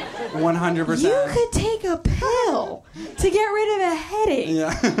thought 100%. you could take a pill to get rid of a headache.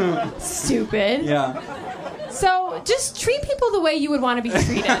 Yeah. Stupid. Yeah. So just treat people the way you would want to be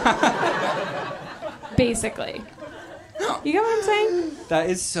treated. Basically. You get what I'm saying? That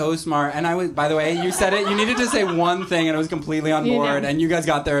is so smart. And I was, by the way, you said it. You needed to say one thing, and I was completely on board. And you guys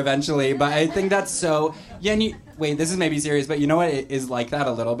got there eventually. But I think that's so. Yeah. And wait, this is maybe serious, but you know what? It is like that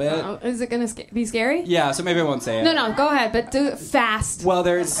a little bit. Oh, is it gonna be scary? Yeah. So maybe I won't say it. No. Go ahead, but do it fast. Well,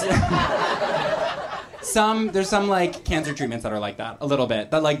 there's there's some like cancer treatments that are like that a little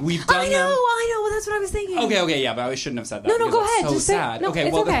bit. That like we've done. I know. Well, that's what I was thinking. Okay. Yeah, but I shouldn't have said that. No. Go ahead. So just sad. say. No, okay.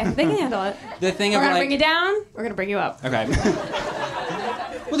 It's okay. They can handle it. The thing we're of gonna like, bring you down. We're gonna bring you up. Okay.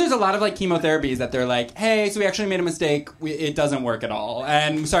 Well, there's a lot of like chemotherapies that they're like, hey, so we actually made a mistake. It doesn't work at all,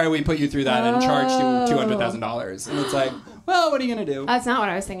 and sorry we put you through that and charged you $200,000. And it's like, well, what are you gonna do? That's not what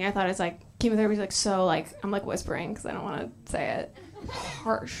I was thinking. I thought it's like chemotherapy is like so like I'm like whispering because I don't want to say it.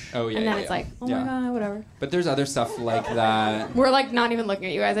 Harsh. Oh yeah. And then it's like, oh my god, whatever. But there's other stuff like that. We're like not even looking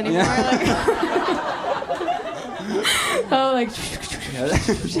at you guys anymore. Like, oh, like.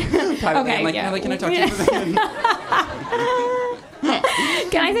 Okay. Like, can I talk to you for a second?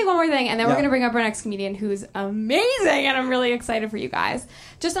 Can I say one more thing? And then we're going to bring up our next comedian who's amazing, and I'm really excited for you guys.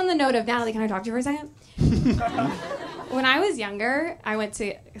 Just on the note of, Natalie, can I talk to you for a second? When I was younger, I went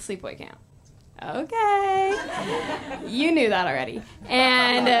to a sleepaway camp. Okay. You knew that already.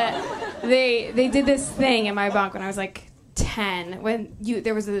 And they did this thing in my bunk when I was like 10, when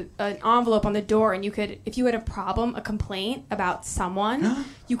there was an envelope on the door, and you could, if you had a problem, a complaint about someone,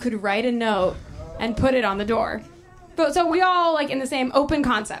 you could write a note and put it on the door. So we all like in the same open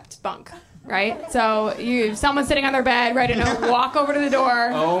concept bunk, right? So someone's sitting on their bed, write a note, walk over to the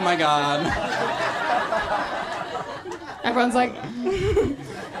door. Oh my god. Everyone's like,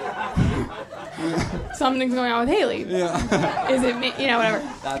 something's going on with Haley. Yeah. Is it me? Whatever.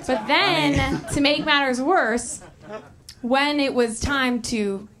 That's but then, funny. to make matters worse, when it was time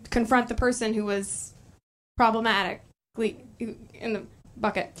to confront the person who was problematically in the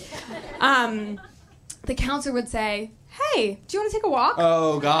bucket, the counselor would say, hey, do you want to take a walk?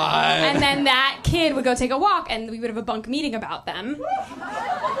 Oh, God. And then that kid would go take a walk, and we would have a bunk meeting about them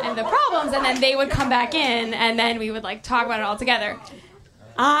and the problems, and then they would come back in, and then we would, like, talk about it all together.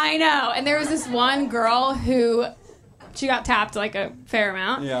 I know. And there was this one girl who, she got tapped, like, a fair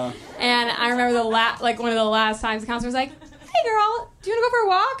amount. Yeah. And I remember one of the last times the counselor was like, hey, girl, do you want to go for a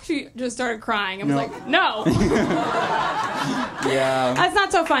walk? She just started crying. I was like, no. Yeah. That's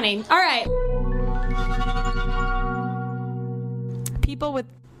not so funny. All right. People with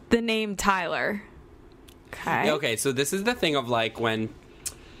the name Tyler. Okay, so this is the thing of like when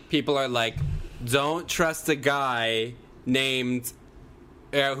people are like, don't trust a guy named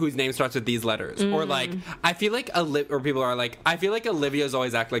whose name starts with these letters, or like I feel like or people are like, I feel like Olivia's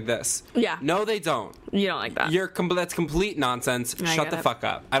always act like this. Yeah. No, they don't. You don't like that. That's complete nonsense. Shut the fuck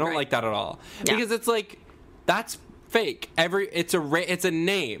up. I don't like that at all, because it's like that's fake. It's a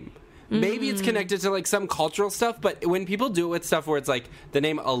name. Maybe it's connected to, like, some cultural stuff, but when people do it with stuff where it's, like, the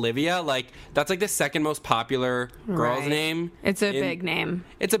name Olivia, like, that's, like, the second most popular girl's name. It's a big name.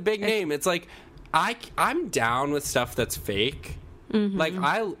 It's a big name. It's, like, I'm down with stuff that's fake. Mm-hmm. Like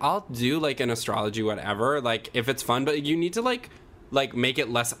I'll do like an astrology whatever, like if it's fun, but you need to like make it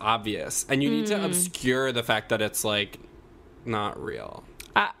less obvious, and you need to obscure the fact that it's like not real.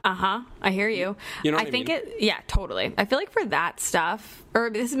 I hear you. You know what I think yeah, totally. I feel like for that stuff, or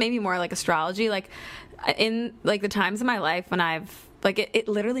this is maybe more like astrology, like in like the times in my life when I've like it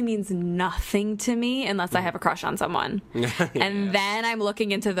literally means nothing to me unless I have a crush on someone. And then I'm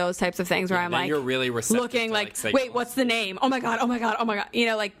looking into those types of things where I'm like, you're really receptive looking to, like, wait, what's the name? Oh my god, oh my god, oh my god. You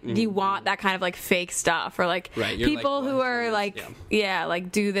know, like you want that kind of like fake stuff, or like people who are like,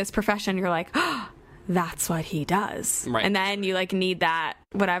 like do this profession. You're like, oh, that's what he does. Right. And then you like need that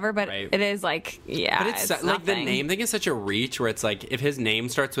whatever, but it is like, but it's like the name thing is such a reach where it's like if his name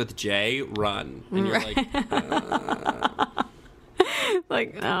starts with J, run. And you're like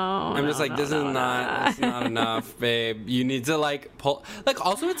like, no. I'm just like, this is not enough, babe. You need to like pull. Like,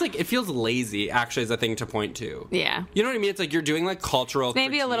 also, it's like it feels lazy. Actually, is a thing to point to. Yeah. You know what I mean? It's like you're doing like cultural.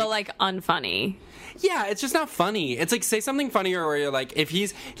 Maybe critique. A little like unfunny. Yeah, it's just not funny. It's like say something funnier where you're like, if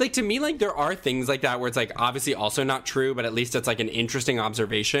he's like, to me, like there are things like that where it's like obviously also not true, but at least it's like an interesting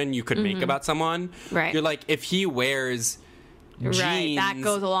observation you could make about someone. Right. You're like, if he wears jeans, right, that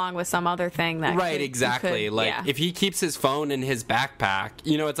goes along with some other thing that exactly. If he keeps his phone in his backpack,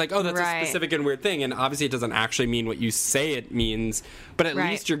 you know, it's like, oh, that's a specific and weird thing, and obviously it doesn't actually mean what you say it means, but at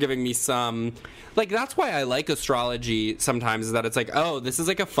least you're giving me some, like, that's why I like astrology sometimes, is that it's like, oh, this is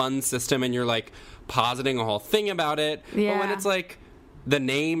like a fun system, and you're like positing a whole thing about it. But when it's like the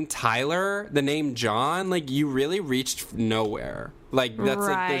name Tyler, the name John, like you really reached nowhere. Like that's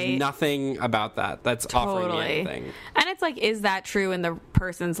like there's nothing about that that's offering me anything. And it's like, is that true in the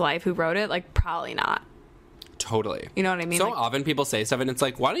person's life who wrote it? Like probably not. Totally. You know what I mean? So like, often people say stuff and it's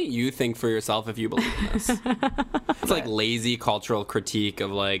like, why don't you think for yourself if you believe in this? It's like lazy cultural critique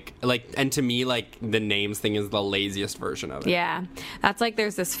of like and to me like the names thing is the laziest version of it. Yeah. That's like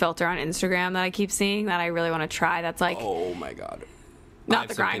there's this filter on Instagram that I keep seeing that I really want to try. That's like, oh my god. Not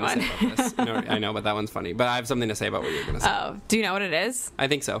the crying one. No, I know, but that one's funny. But I have something to say about what you're going to say. Oh, do you know what it is? I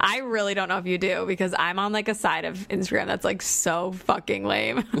think so. I really don't know if you do, because I'm on like a side of Instagram that's like so fucking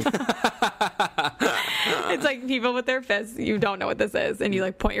lame. It's like people with their fists. You don't know what this is, and you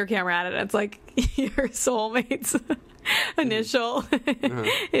like point your camera at it, and it's like your soulmate's initial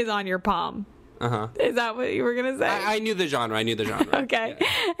is on your palm. Is that what you were going to say? I knew the genre. Okay.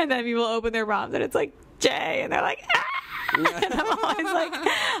 Yeah. And then people open their palms, and it's like Jay, and they're like, ah! And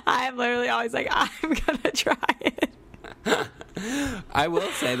I'm literally always like, I'm gonna try it. I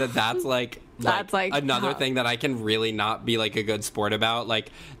will say that's like another thing that I can really not be like a good sport about, like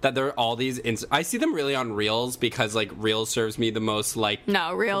that there are all these I see them really on Reels, because like Reels serves me the most like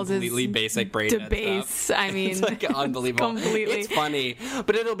Reels completely is basic brain debase stuff. I mean, it's like unbelievable. Completely. It's funny,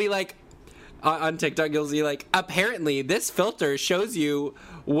 but it'll be like on TikTok you'll see like, apparently this filter shows you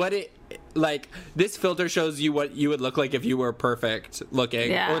what it like, this filter shows you what you would look like if you were perfect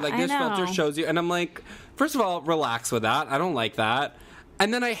looking, or like this filter shows you, and I'm like, first of all, relax with that. I don't like that.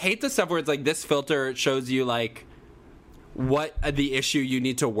 And then I hate the stuff where it's like, this filter shows you like what the issue you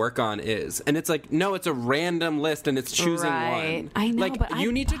need to work on is, and it's like, no, it's a random list and it's choosing one. I know, like, but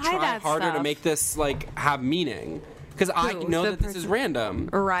you need to try harder stuff to make this like have meaning. Because I know that this is random.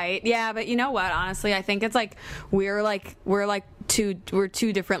 Right. Yeah, but you know what? Honestly, I think it's like we're two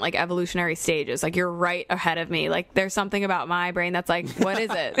different like evolutionary stages. Like you're right ahead of me. Like there's something about my brain that's like, what is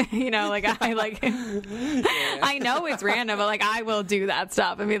it? You know, like I like I know it's random, but like I will do that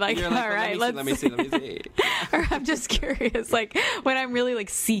stuff and be like, all right, let me see. Or I'm just curious, like when I'm really like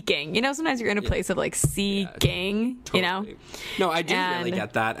seeking. You know, sometimes you're in a place of like seeking, totally. You know? No, I do really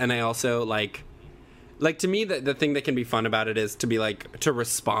get that. And I also like to me, the thing that can be fun about it is to be like, to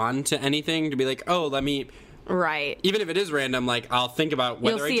respond to anything, to be like, oh, let me... Right. Even if it is random, like, I'll think about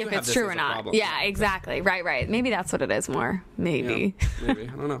whether you'll see if it's true or not. Problem. Yeah, exactly. Right. Maybe that's what it is more. Maybe. Yeah, maybe.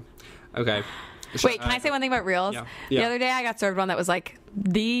 I don't know. Okay. Wait, can I say one thing about Reels? Yeah. The other day I got served one that was like,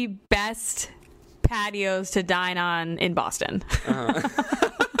 the best patios to dine on in Boston.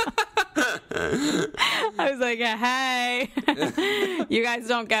 I was like, hey, you guys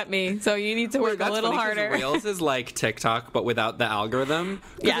don't get me, so you need to work a little harder. Reels is like TikTok, but without the algorithm.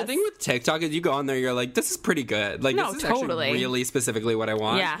 Yes. The thing with TikTok is you go on there, you're like, this is pretty good. Like, this is actually really specifically what I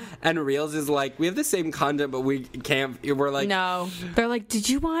want. Yeah. And Reels is like, we have the same content, but we can't, we're like... No. They're like, did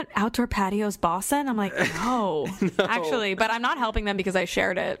you want outdoor patios Boston? I'm like, no. Actually, but I'm not helping them because I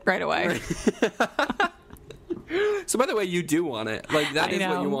shared it right away. So, by the way, you do want it. Like, that is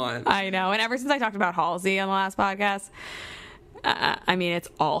what you want. I know. And ever since I talked about Halsey on the last podcast, I mean, it's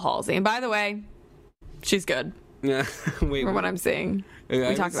all Halsey. And by the way, she's good. Yeah. Wait, from what I'm seeing.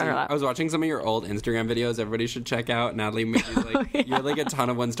 We talked about her a lot. I was watching some of your old Instagram videos. Everybody should check out. Natalie made these, like, you had like a ton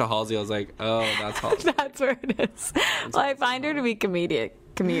of ones to Halsey. I was like, oh, that's Halsey. That's where it is. Well, I find her to be comedic.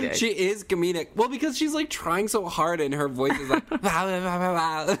 She is comedic. Well, because she's like trying so hard and her voice is like.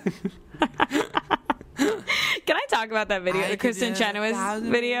 Can I talk about that video, the Kristen Chenoweth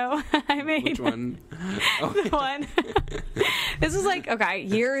video I made? Which one? The one. This was like, okay,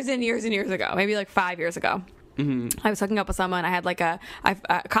 years and years and years ago, maybe like 5 years ago. I was hooking up with someone. I had like a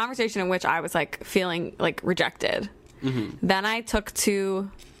conversation in which I was like feeling like rejected. Then I took to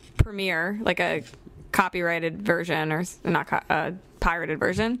Premiere, like a copyrighted version or not pirated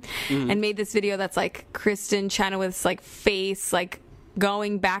version, and made this video that's like Kristen Chenoweth's like face like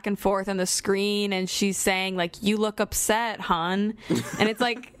going back and forth on the screen, and she's saying like, you look upset, hun. And it's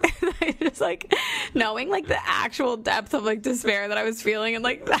like just like knowing like the actual depth of like despair that I was feeling, and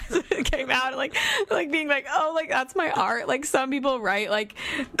like that's what it came out, like being like, oh, like that's my art. Like some people write like,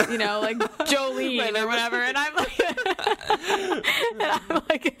 you know, like Jolene or whatever, and I'm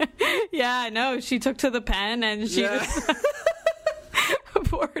like yeah, no, she took to the pen and she just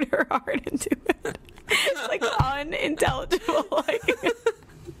poured her heart into it. It's like unintelligible. Like,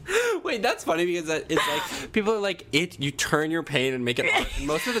 wait, that's funny because it's like people are like, you turn your pain and make it art.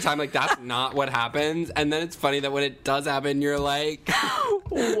 Most of the time, like that's not what happens. And then it's funny that when it does happen, you're like,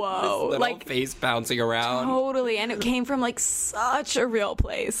 whoa, this like face bouncing around. Totally, and it came from like such a real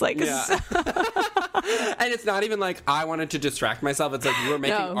place. Like, yeah. And it's not even like I wanted to distract myself. It's like you were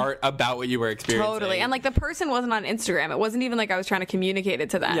making art about what you were experiencing. Totally, and like the person wasn't on Instagram. It wasn't even like I was trying to communicate it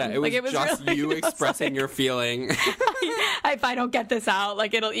to them. Yeah, it was, like, just really, you expressing your feeling. If I don't get this out,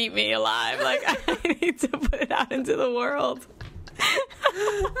 like it'll eat me alive. Like I need to put it out into the world.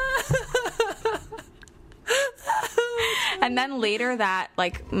 And then later that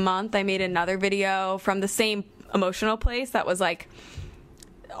like month, I made another video from the same emotional place that was like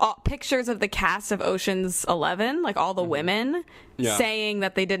pictures of the cast of Ocean's 11, like all the women saying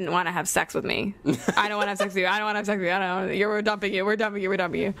that they didn't want to have sex with me. I don't want to have sex with you. I don't want to have sex with you. I don't want to, we're dumping you. We're dumping you. We're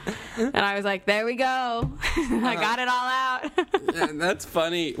dumping you. And I was like, there we go. I got it all out. Yeah, that's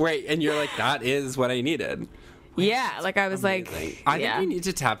funny. Wait, and you're like, that is what I needed. Yeah, like I was amazing. Like, I think we need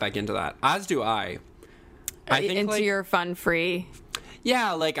to tap back into that. As do I think into like, your fun free.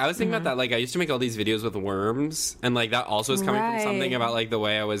 Yeah, like I was thinking about that. Like I used to make all these videos with worms, and like that also was coming from something about like the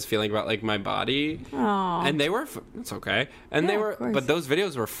way I was feeling about like my body. Aww. And they were it's okay, and they were, but those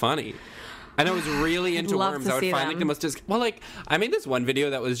videos were funny, and I was really into worms. I would find like the most like I made this one video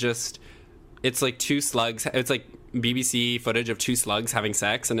that was just it's like two slugs. It's like BBC footage of two slugs having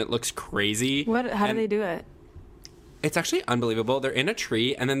sex, and it looks crazy. How do they do it? It's actually unbelievable. They're in a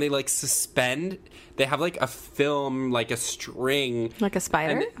tree, and then they like suspend. They have like a film, like a string, like a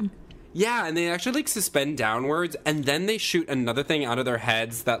spider. And they actually like suspend downwards, and then they shoot another thing out of their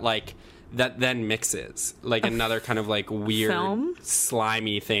heads that then mixes, like another kind of like weird,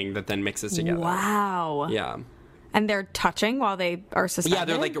 slimy thing that then mixes together. Wow. Yeah. And they're touching while they are suspended. Yeah,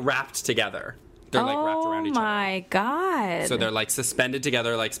 they're like wrapped together. They're like wrapped around each other. Oh my god! So they're like suspended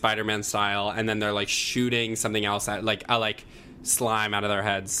together, like Spider-Man style, and then they're like shooting something else at like slime out of their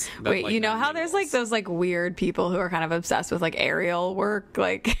heads. Wait, you know how there's like those like weird people who are kind of obsessed with like aerial work,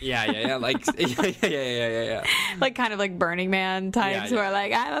 like yeah, like yeah. Like kind of like Burning Man types who are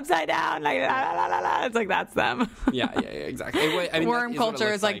like, I'm upside down, like la, la, la, la. It's like that's them. Yeah, exactly. I mean, worm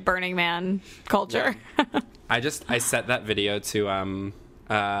culture is like Burning Man culture. Yeah. I set that video to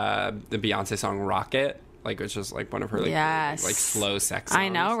the Beyonce song Rocket, like it's just like one of her like slow sex songs. I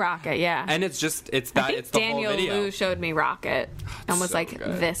know Rocket, yeah. And it's the Daniel whole video. Liu showed me Rocket and was so like,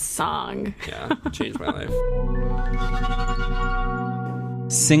 good. This song. Yeah, changed my life.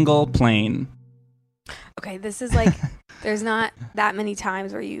 Single plane. Okay, this is like there's not that many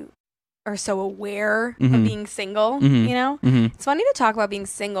times where you are so aware of being single, you know? It's funny to talk about being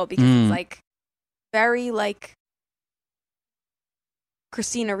single because it's like very like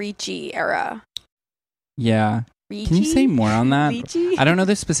Christina Ricci era. Yeah. Ricci? Can you say more on that? Ricci? I don't know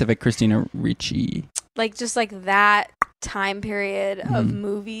the specific Christina Ricci. Like just like that time period of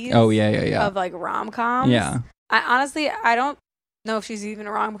movies. Oh yeah. Of like rom-coms. Yeah. I don't know if she's even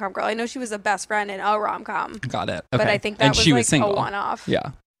a rom-com girl. I know she was a best friend in a rom-com. Got it. Okay. But I think that was she like was single. a one-off.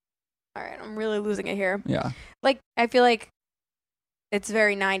 Yeah. All right, I'm really losing it here. Yeah. Like I feel like it's a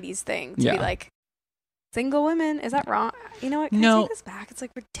very 90s thing to be like single women. Is that wrong? You know what? Can I take this back? It's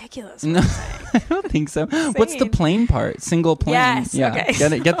like ridiculous. No, I don't think so. What's the plane part? Single plane. Yes. Yeah.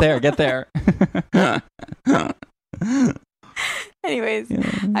 Okay. Get there. Anyways,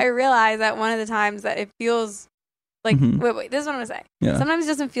 I realized that one of the times that it feels Like, wait, this is what I'm gonna say. Yeah. Sometimes it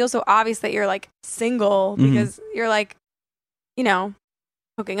doesn't feel so obvious that you're like single because you're like, you know,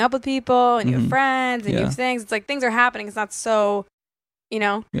 hooking up with people and you have friends and you have things. It's like things are happening. It's not so, you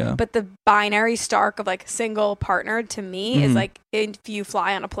know. Yeah. But the binary stark of like single partnered to me is like if you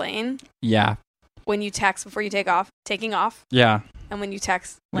fly on a plane. Yeah. When you text before you taking off. Yeah. And when you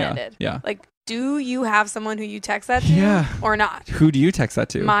text landed. Yeah. Like, do you have someone who you text that to or not? Who do you text that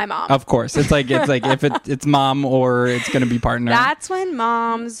to? My mom. Of course. It's like if it's mom or it's going to be partner. That's when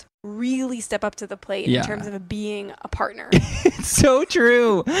moms really step up to the plate in terms of being a partner. It's so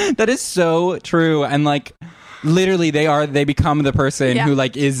true. That is so true. And like literally they become the person who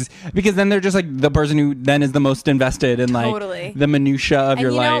like is, because then they're just like the person who then is the most invested in like the minutia of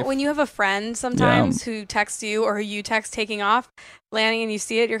your life. And when you have a friend sometimes who texts you or who you text taking off, landing, and you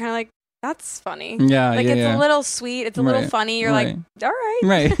see it, you're kind of like, that's funny. Yeah. Like it's a little sweet. It's a little funny. You're like, all right.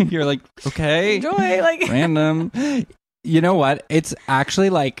 Right. You're like, okay. Enjoy. Like random. You know what? It's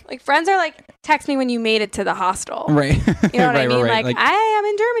actually like friends are like, text me when you made it to the hostel. Right. You know what I mean? Like, I am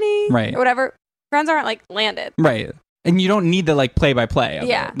in Germany. Right. Or whatever. Friends aren't like landed. Right. And you don't need the like play by play of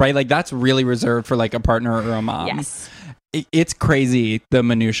it, right? Like that's really reserved for like a partner or a mom. Yes. It's crazy, the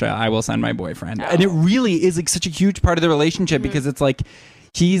minutia I will send my boyfriend. And it really is like such a huge part of the relationship because it's like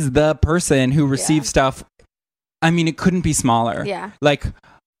he's the person who receives stuff. I mean, it couldn't be smaller. Yeah. Like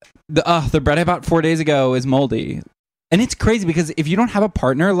the bread I bought 4 days ago is moldy. And it's crazy because if you don't have a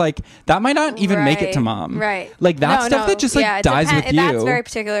partner, like that might not even make it to mom. Right. Like that stuff that just like dies with you. That's very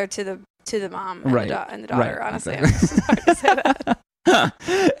particular to the mom and, and the daughter, honestly. Exactly. I'm sorry to say that.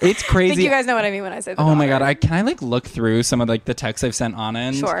 It's crazy. I think you guys know what I mean when I say the Oh daughter. my god, can I like look through some of like the texts I've sent on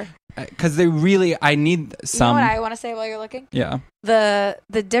end? Sure. Because I need some. You know what I want to say while you're looking? Yeah. The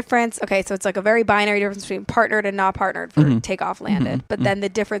difference, okay, so it's like a very binary difference between partnered and not partnered for takeoff landed. But then the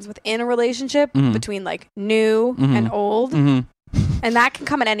difference within a relationship between like new and old, and that can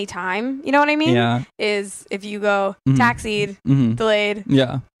come at any time, you know what I mean? Yeah. Is if you go taxied, delayed,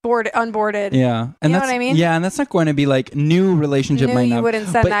 unboarded. Yeah. And you know what I mean? Yeah, and that's not going to be like new relationship might not. You wouldn't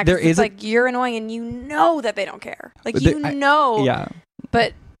send that because it's like you're annoying and you know that they don't care. Like yeah.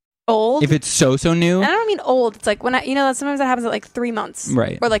 But old, if it's so new, and I don't mean old, it's like when sometimes that happens at like 3 months,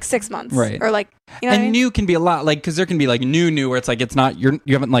 right, or like 6 months, right, or like and what I mean? New can be a lot, like because there can be like new where it's like it's not you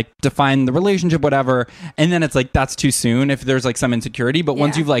haven't like defined the relationship, whatever, and then it's like that's too soon if there's like some insecurity. But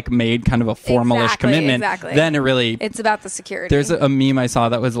once you've like made kind of a formalish commitment, then it's about the security. There's a meme I saw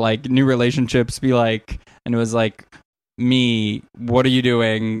that was like new relationships be like, and it was like, me, what are you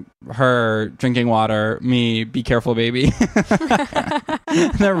doing? Her, drinking water. Me, be careful, baby.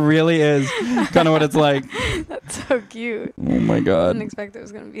 That really is kind of what it's like. That's so cute. Oh my god. I didn't expect it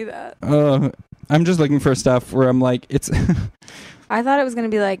was going to be that. I'm just looking for stuff where I'm like, it's... I thought it was going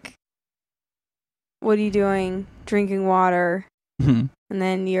to be like, what are you doing? Drinking water. Mm-hmm. And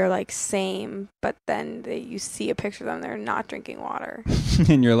then you're like, same, but then you see a picture of them, they're not drinking water.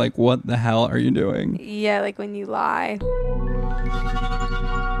 And you're like, what the hell are you doing? Yeah, like when you lie.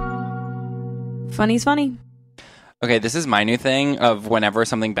 Funny's funny. Okay, this is my new thing of whenever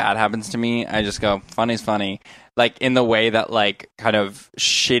something bad happens to me, I just go, funny's funny. Like in the way that like kind of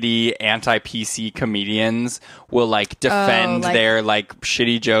shitty anti-PC comedians will like defend their like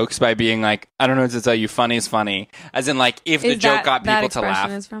shitty jokes by being like, I don't know what to tell you, funny's funny. As in like if the joke got people to laugh.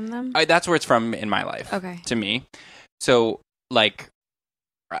 Is from them? That's where it's from in my life. Okay. To me. So like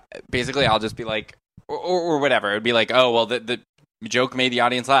basically I'll just be like, or whatever. It'd be like, oh, well the joke made the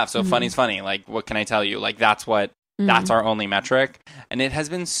audience laugh, so funny's funny. Like what can I tell you? Like that's our only metric. And it has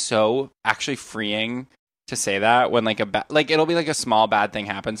been so actually freeing to say that when like it'll be like a small bad thing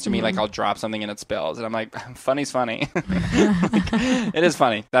happens to me, like I'll drop something and it spills and I'm like, funny's funny. Like, it is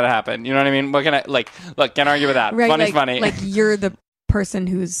funny that it happened, you know what I mean? What can I look, can't argue with that. Right, funny's funny. Like you're the person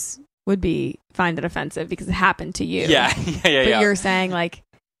would find it offensive because it happened to you. Yeah. But you're saying like,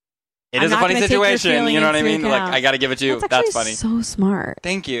 it is a funny situation, you know what I mean? Like, I gotta give it to you. That's funny. So smart.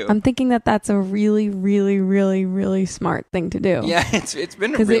 Thank you. I'm thinking that's a really, really, really, really smart thing to do. Yeah, it's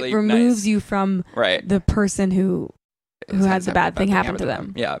been really because it removes you from the person who had the bad thing happen to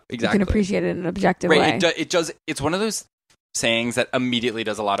them. Yeah, exactly. You can appreciate it in an objective way. It does. It's one of those sayings that immediately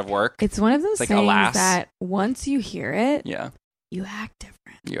does a lot of work. It's one of those sayings that once you hear it, you act different.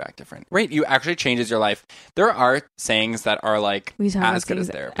 Right. You actually changes your life. There are sayings that are like we talk as good as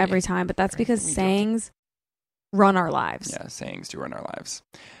therapy every time, but that's because sayings run our lives. Yeah, sayings do run our lives.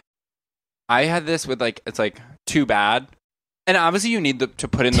 I had this with like, it's like too bad. And obviously you need to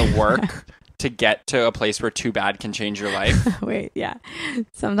put in the work to get to a place where too bad can change your life. Wait, yeah.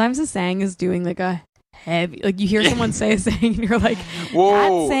 Sometimes a saying is doing like a heavy. Like you hear someone say a saying and you're like,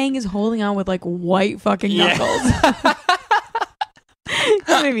 whoa. That saying is holding on with like white fucking knuckles. You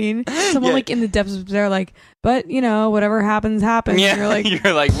know what I mean? Someone like in the depths of they're like, but you know, whatever happens. Yeah,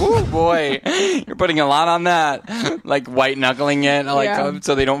 you're like, woo boy, you're putting a lot on that. Like white knuckling it, like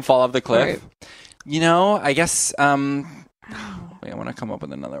so they don't fall off the cliff. Right. You know, I guess. Wait, I want to come up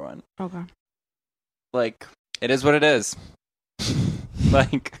with another one. Okay. Like it is what it is.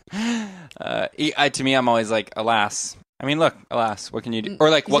 Like, to me, I'm always like, alas. I mean, look, alas, what can you do? Or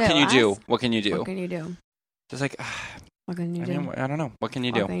like, what can you do? What can you do? What can you do? Just like, what can you do? I don't know. What can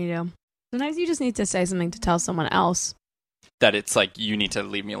you do? What can you do? Sometimes you just need to say something to tell someone else that it's like you need to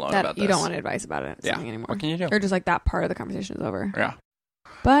leave me alone about this. You don't want advice about it anymore. What can you do? Or just like that part of the conversation is over. Yeah.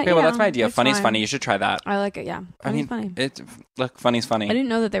 But okay, well, that's my idea. Funny's funny. You should try that. I like it. Yeah. Funny's funny. Funny's funny. I didn't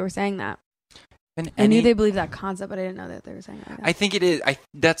know that they were saying that. I knew they believed that concept, but I didn't know that they were saying that. I think it is.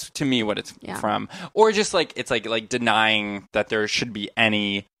 That's to me what it's from, or just like it's like denying that there should be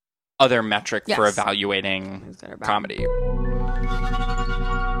any other metric for evaluating comedy.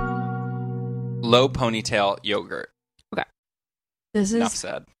 Low ponytail yogurt. Okay, this is enough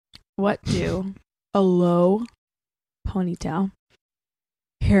said. What do a low ponytail,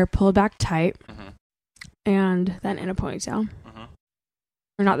 hair pulled back tight, and then in a ponytail,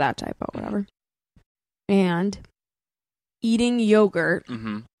 or not that tight, but whatever. And eating yogurt,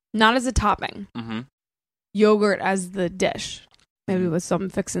 not as a topping, yogurt as the dish, maybe with some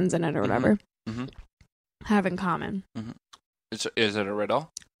fixins in it or whatever, have in common. Is it a riddle?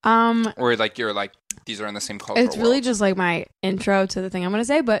 Or like you're like, these are in the same cultural It's really just like my intro to the thing I'm going to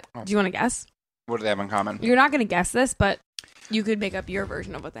say, but do you want to guess? What do they have in common? You're not going to guess this, but you could make up your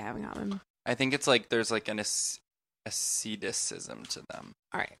version of what they have in common. I think it's like there's like an asceticism to them.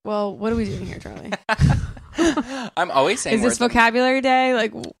 All right. Well, what are we doing here, Charlie? I'm always saying. Is this vocabulary day?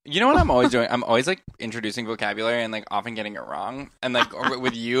 Like, you know what I'm always doing? I'm always like introducing vocabulary and like often getting it wrong. And like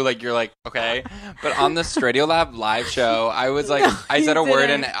with you, like you're like okay, but on the Stradio Lab live show, I was like, I said a word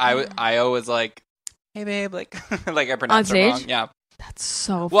and I was like, hey babe, like like I pronounced it wrong. Yeah, that's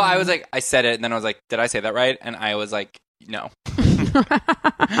so. Well, I was like, I said it and then I was like, did I say that right? And I was like, no.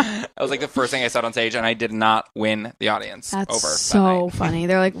 That was like the first thing I said on stage, and I did not win the audience. That's over. So funny.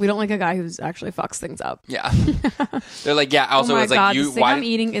 They're like, we don't like a guy who's actually fucks things up. Yeah. They're like, yeah. Also, it's like the thing I'm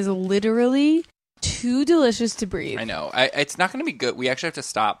eating is literally too delicious to breathe. I know. It's not going to be good. We actually have to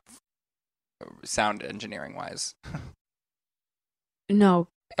stop sound engineering wise. No.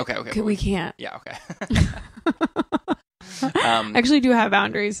 Okay. We can't. Yeah. Okay. Actually, do have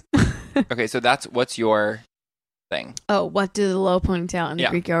boundaries. Okay, so what's your thing? Oh, what do the low ponytail and the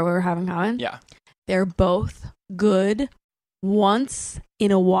Greek yogurt have in common? Yeah. They're both good once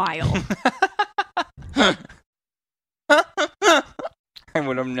in a while. I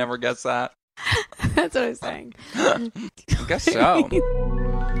would have never guessed that. That's what I was saying. I guess so.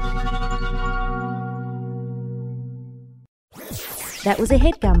 That was a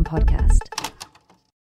HeadGum podcast.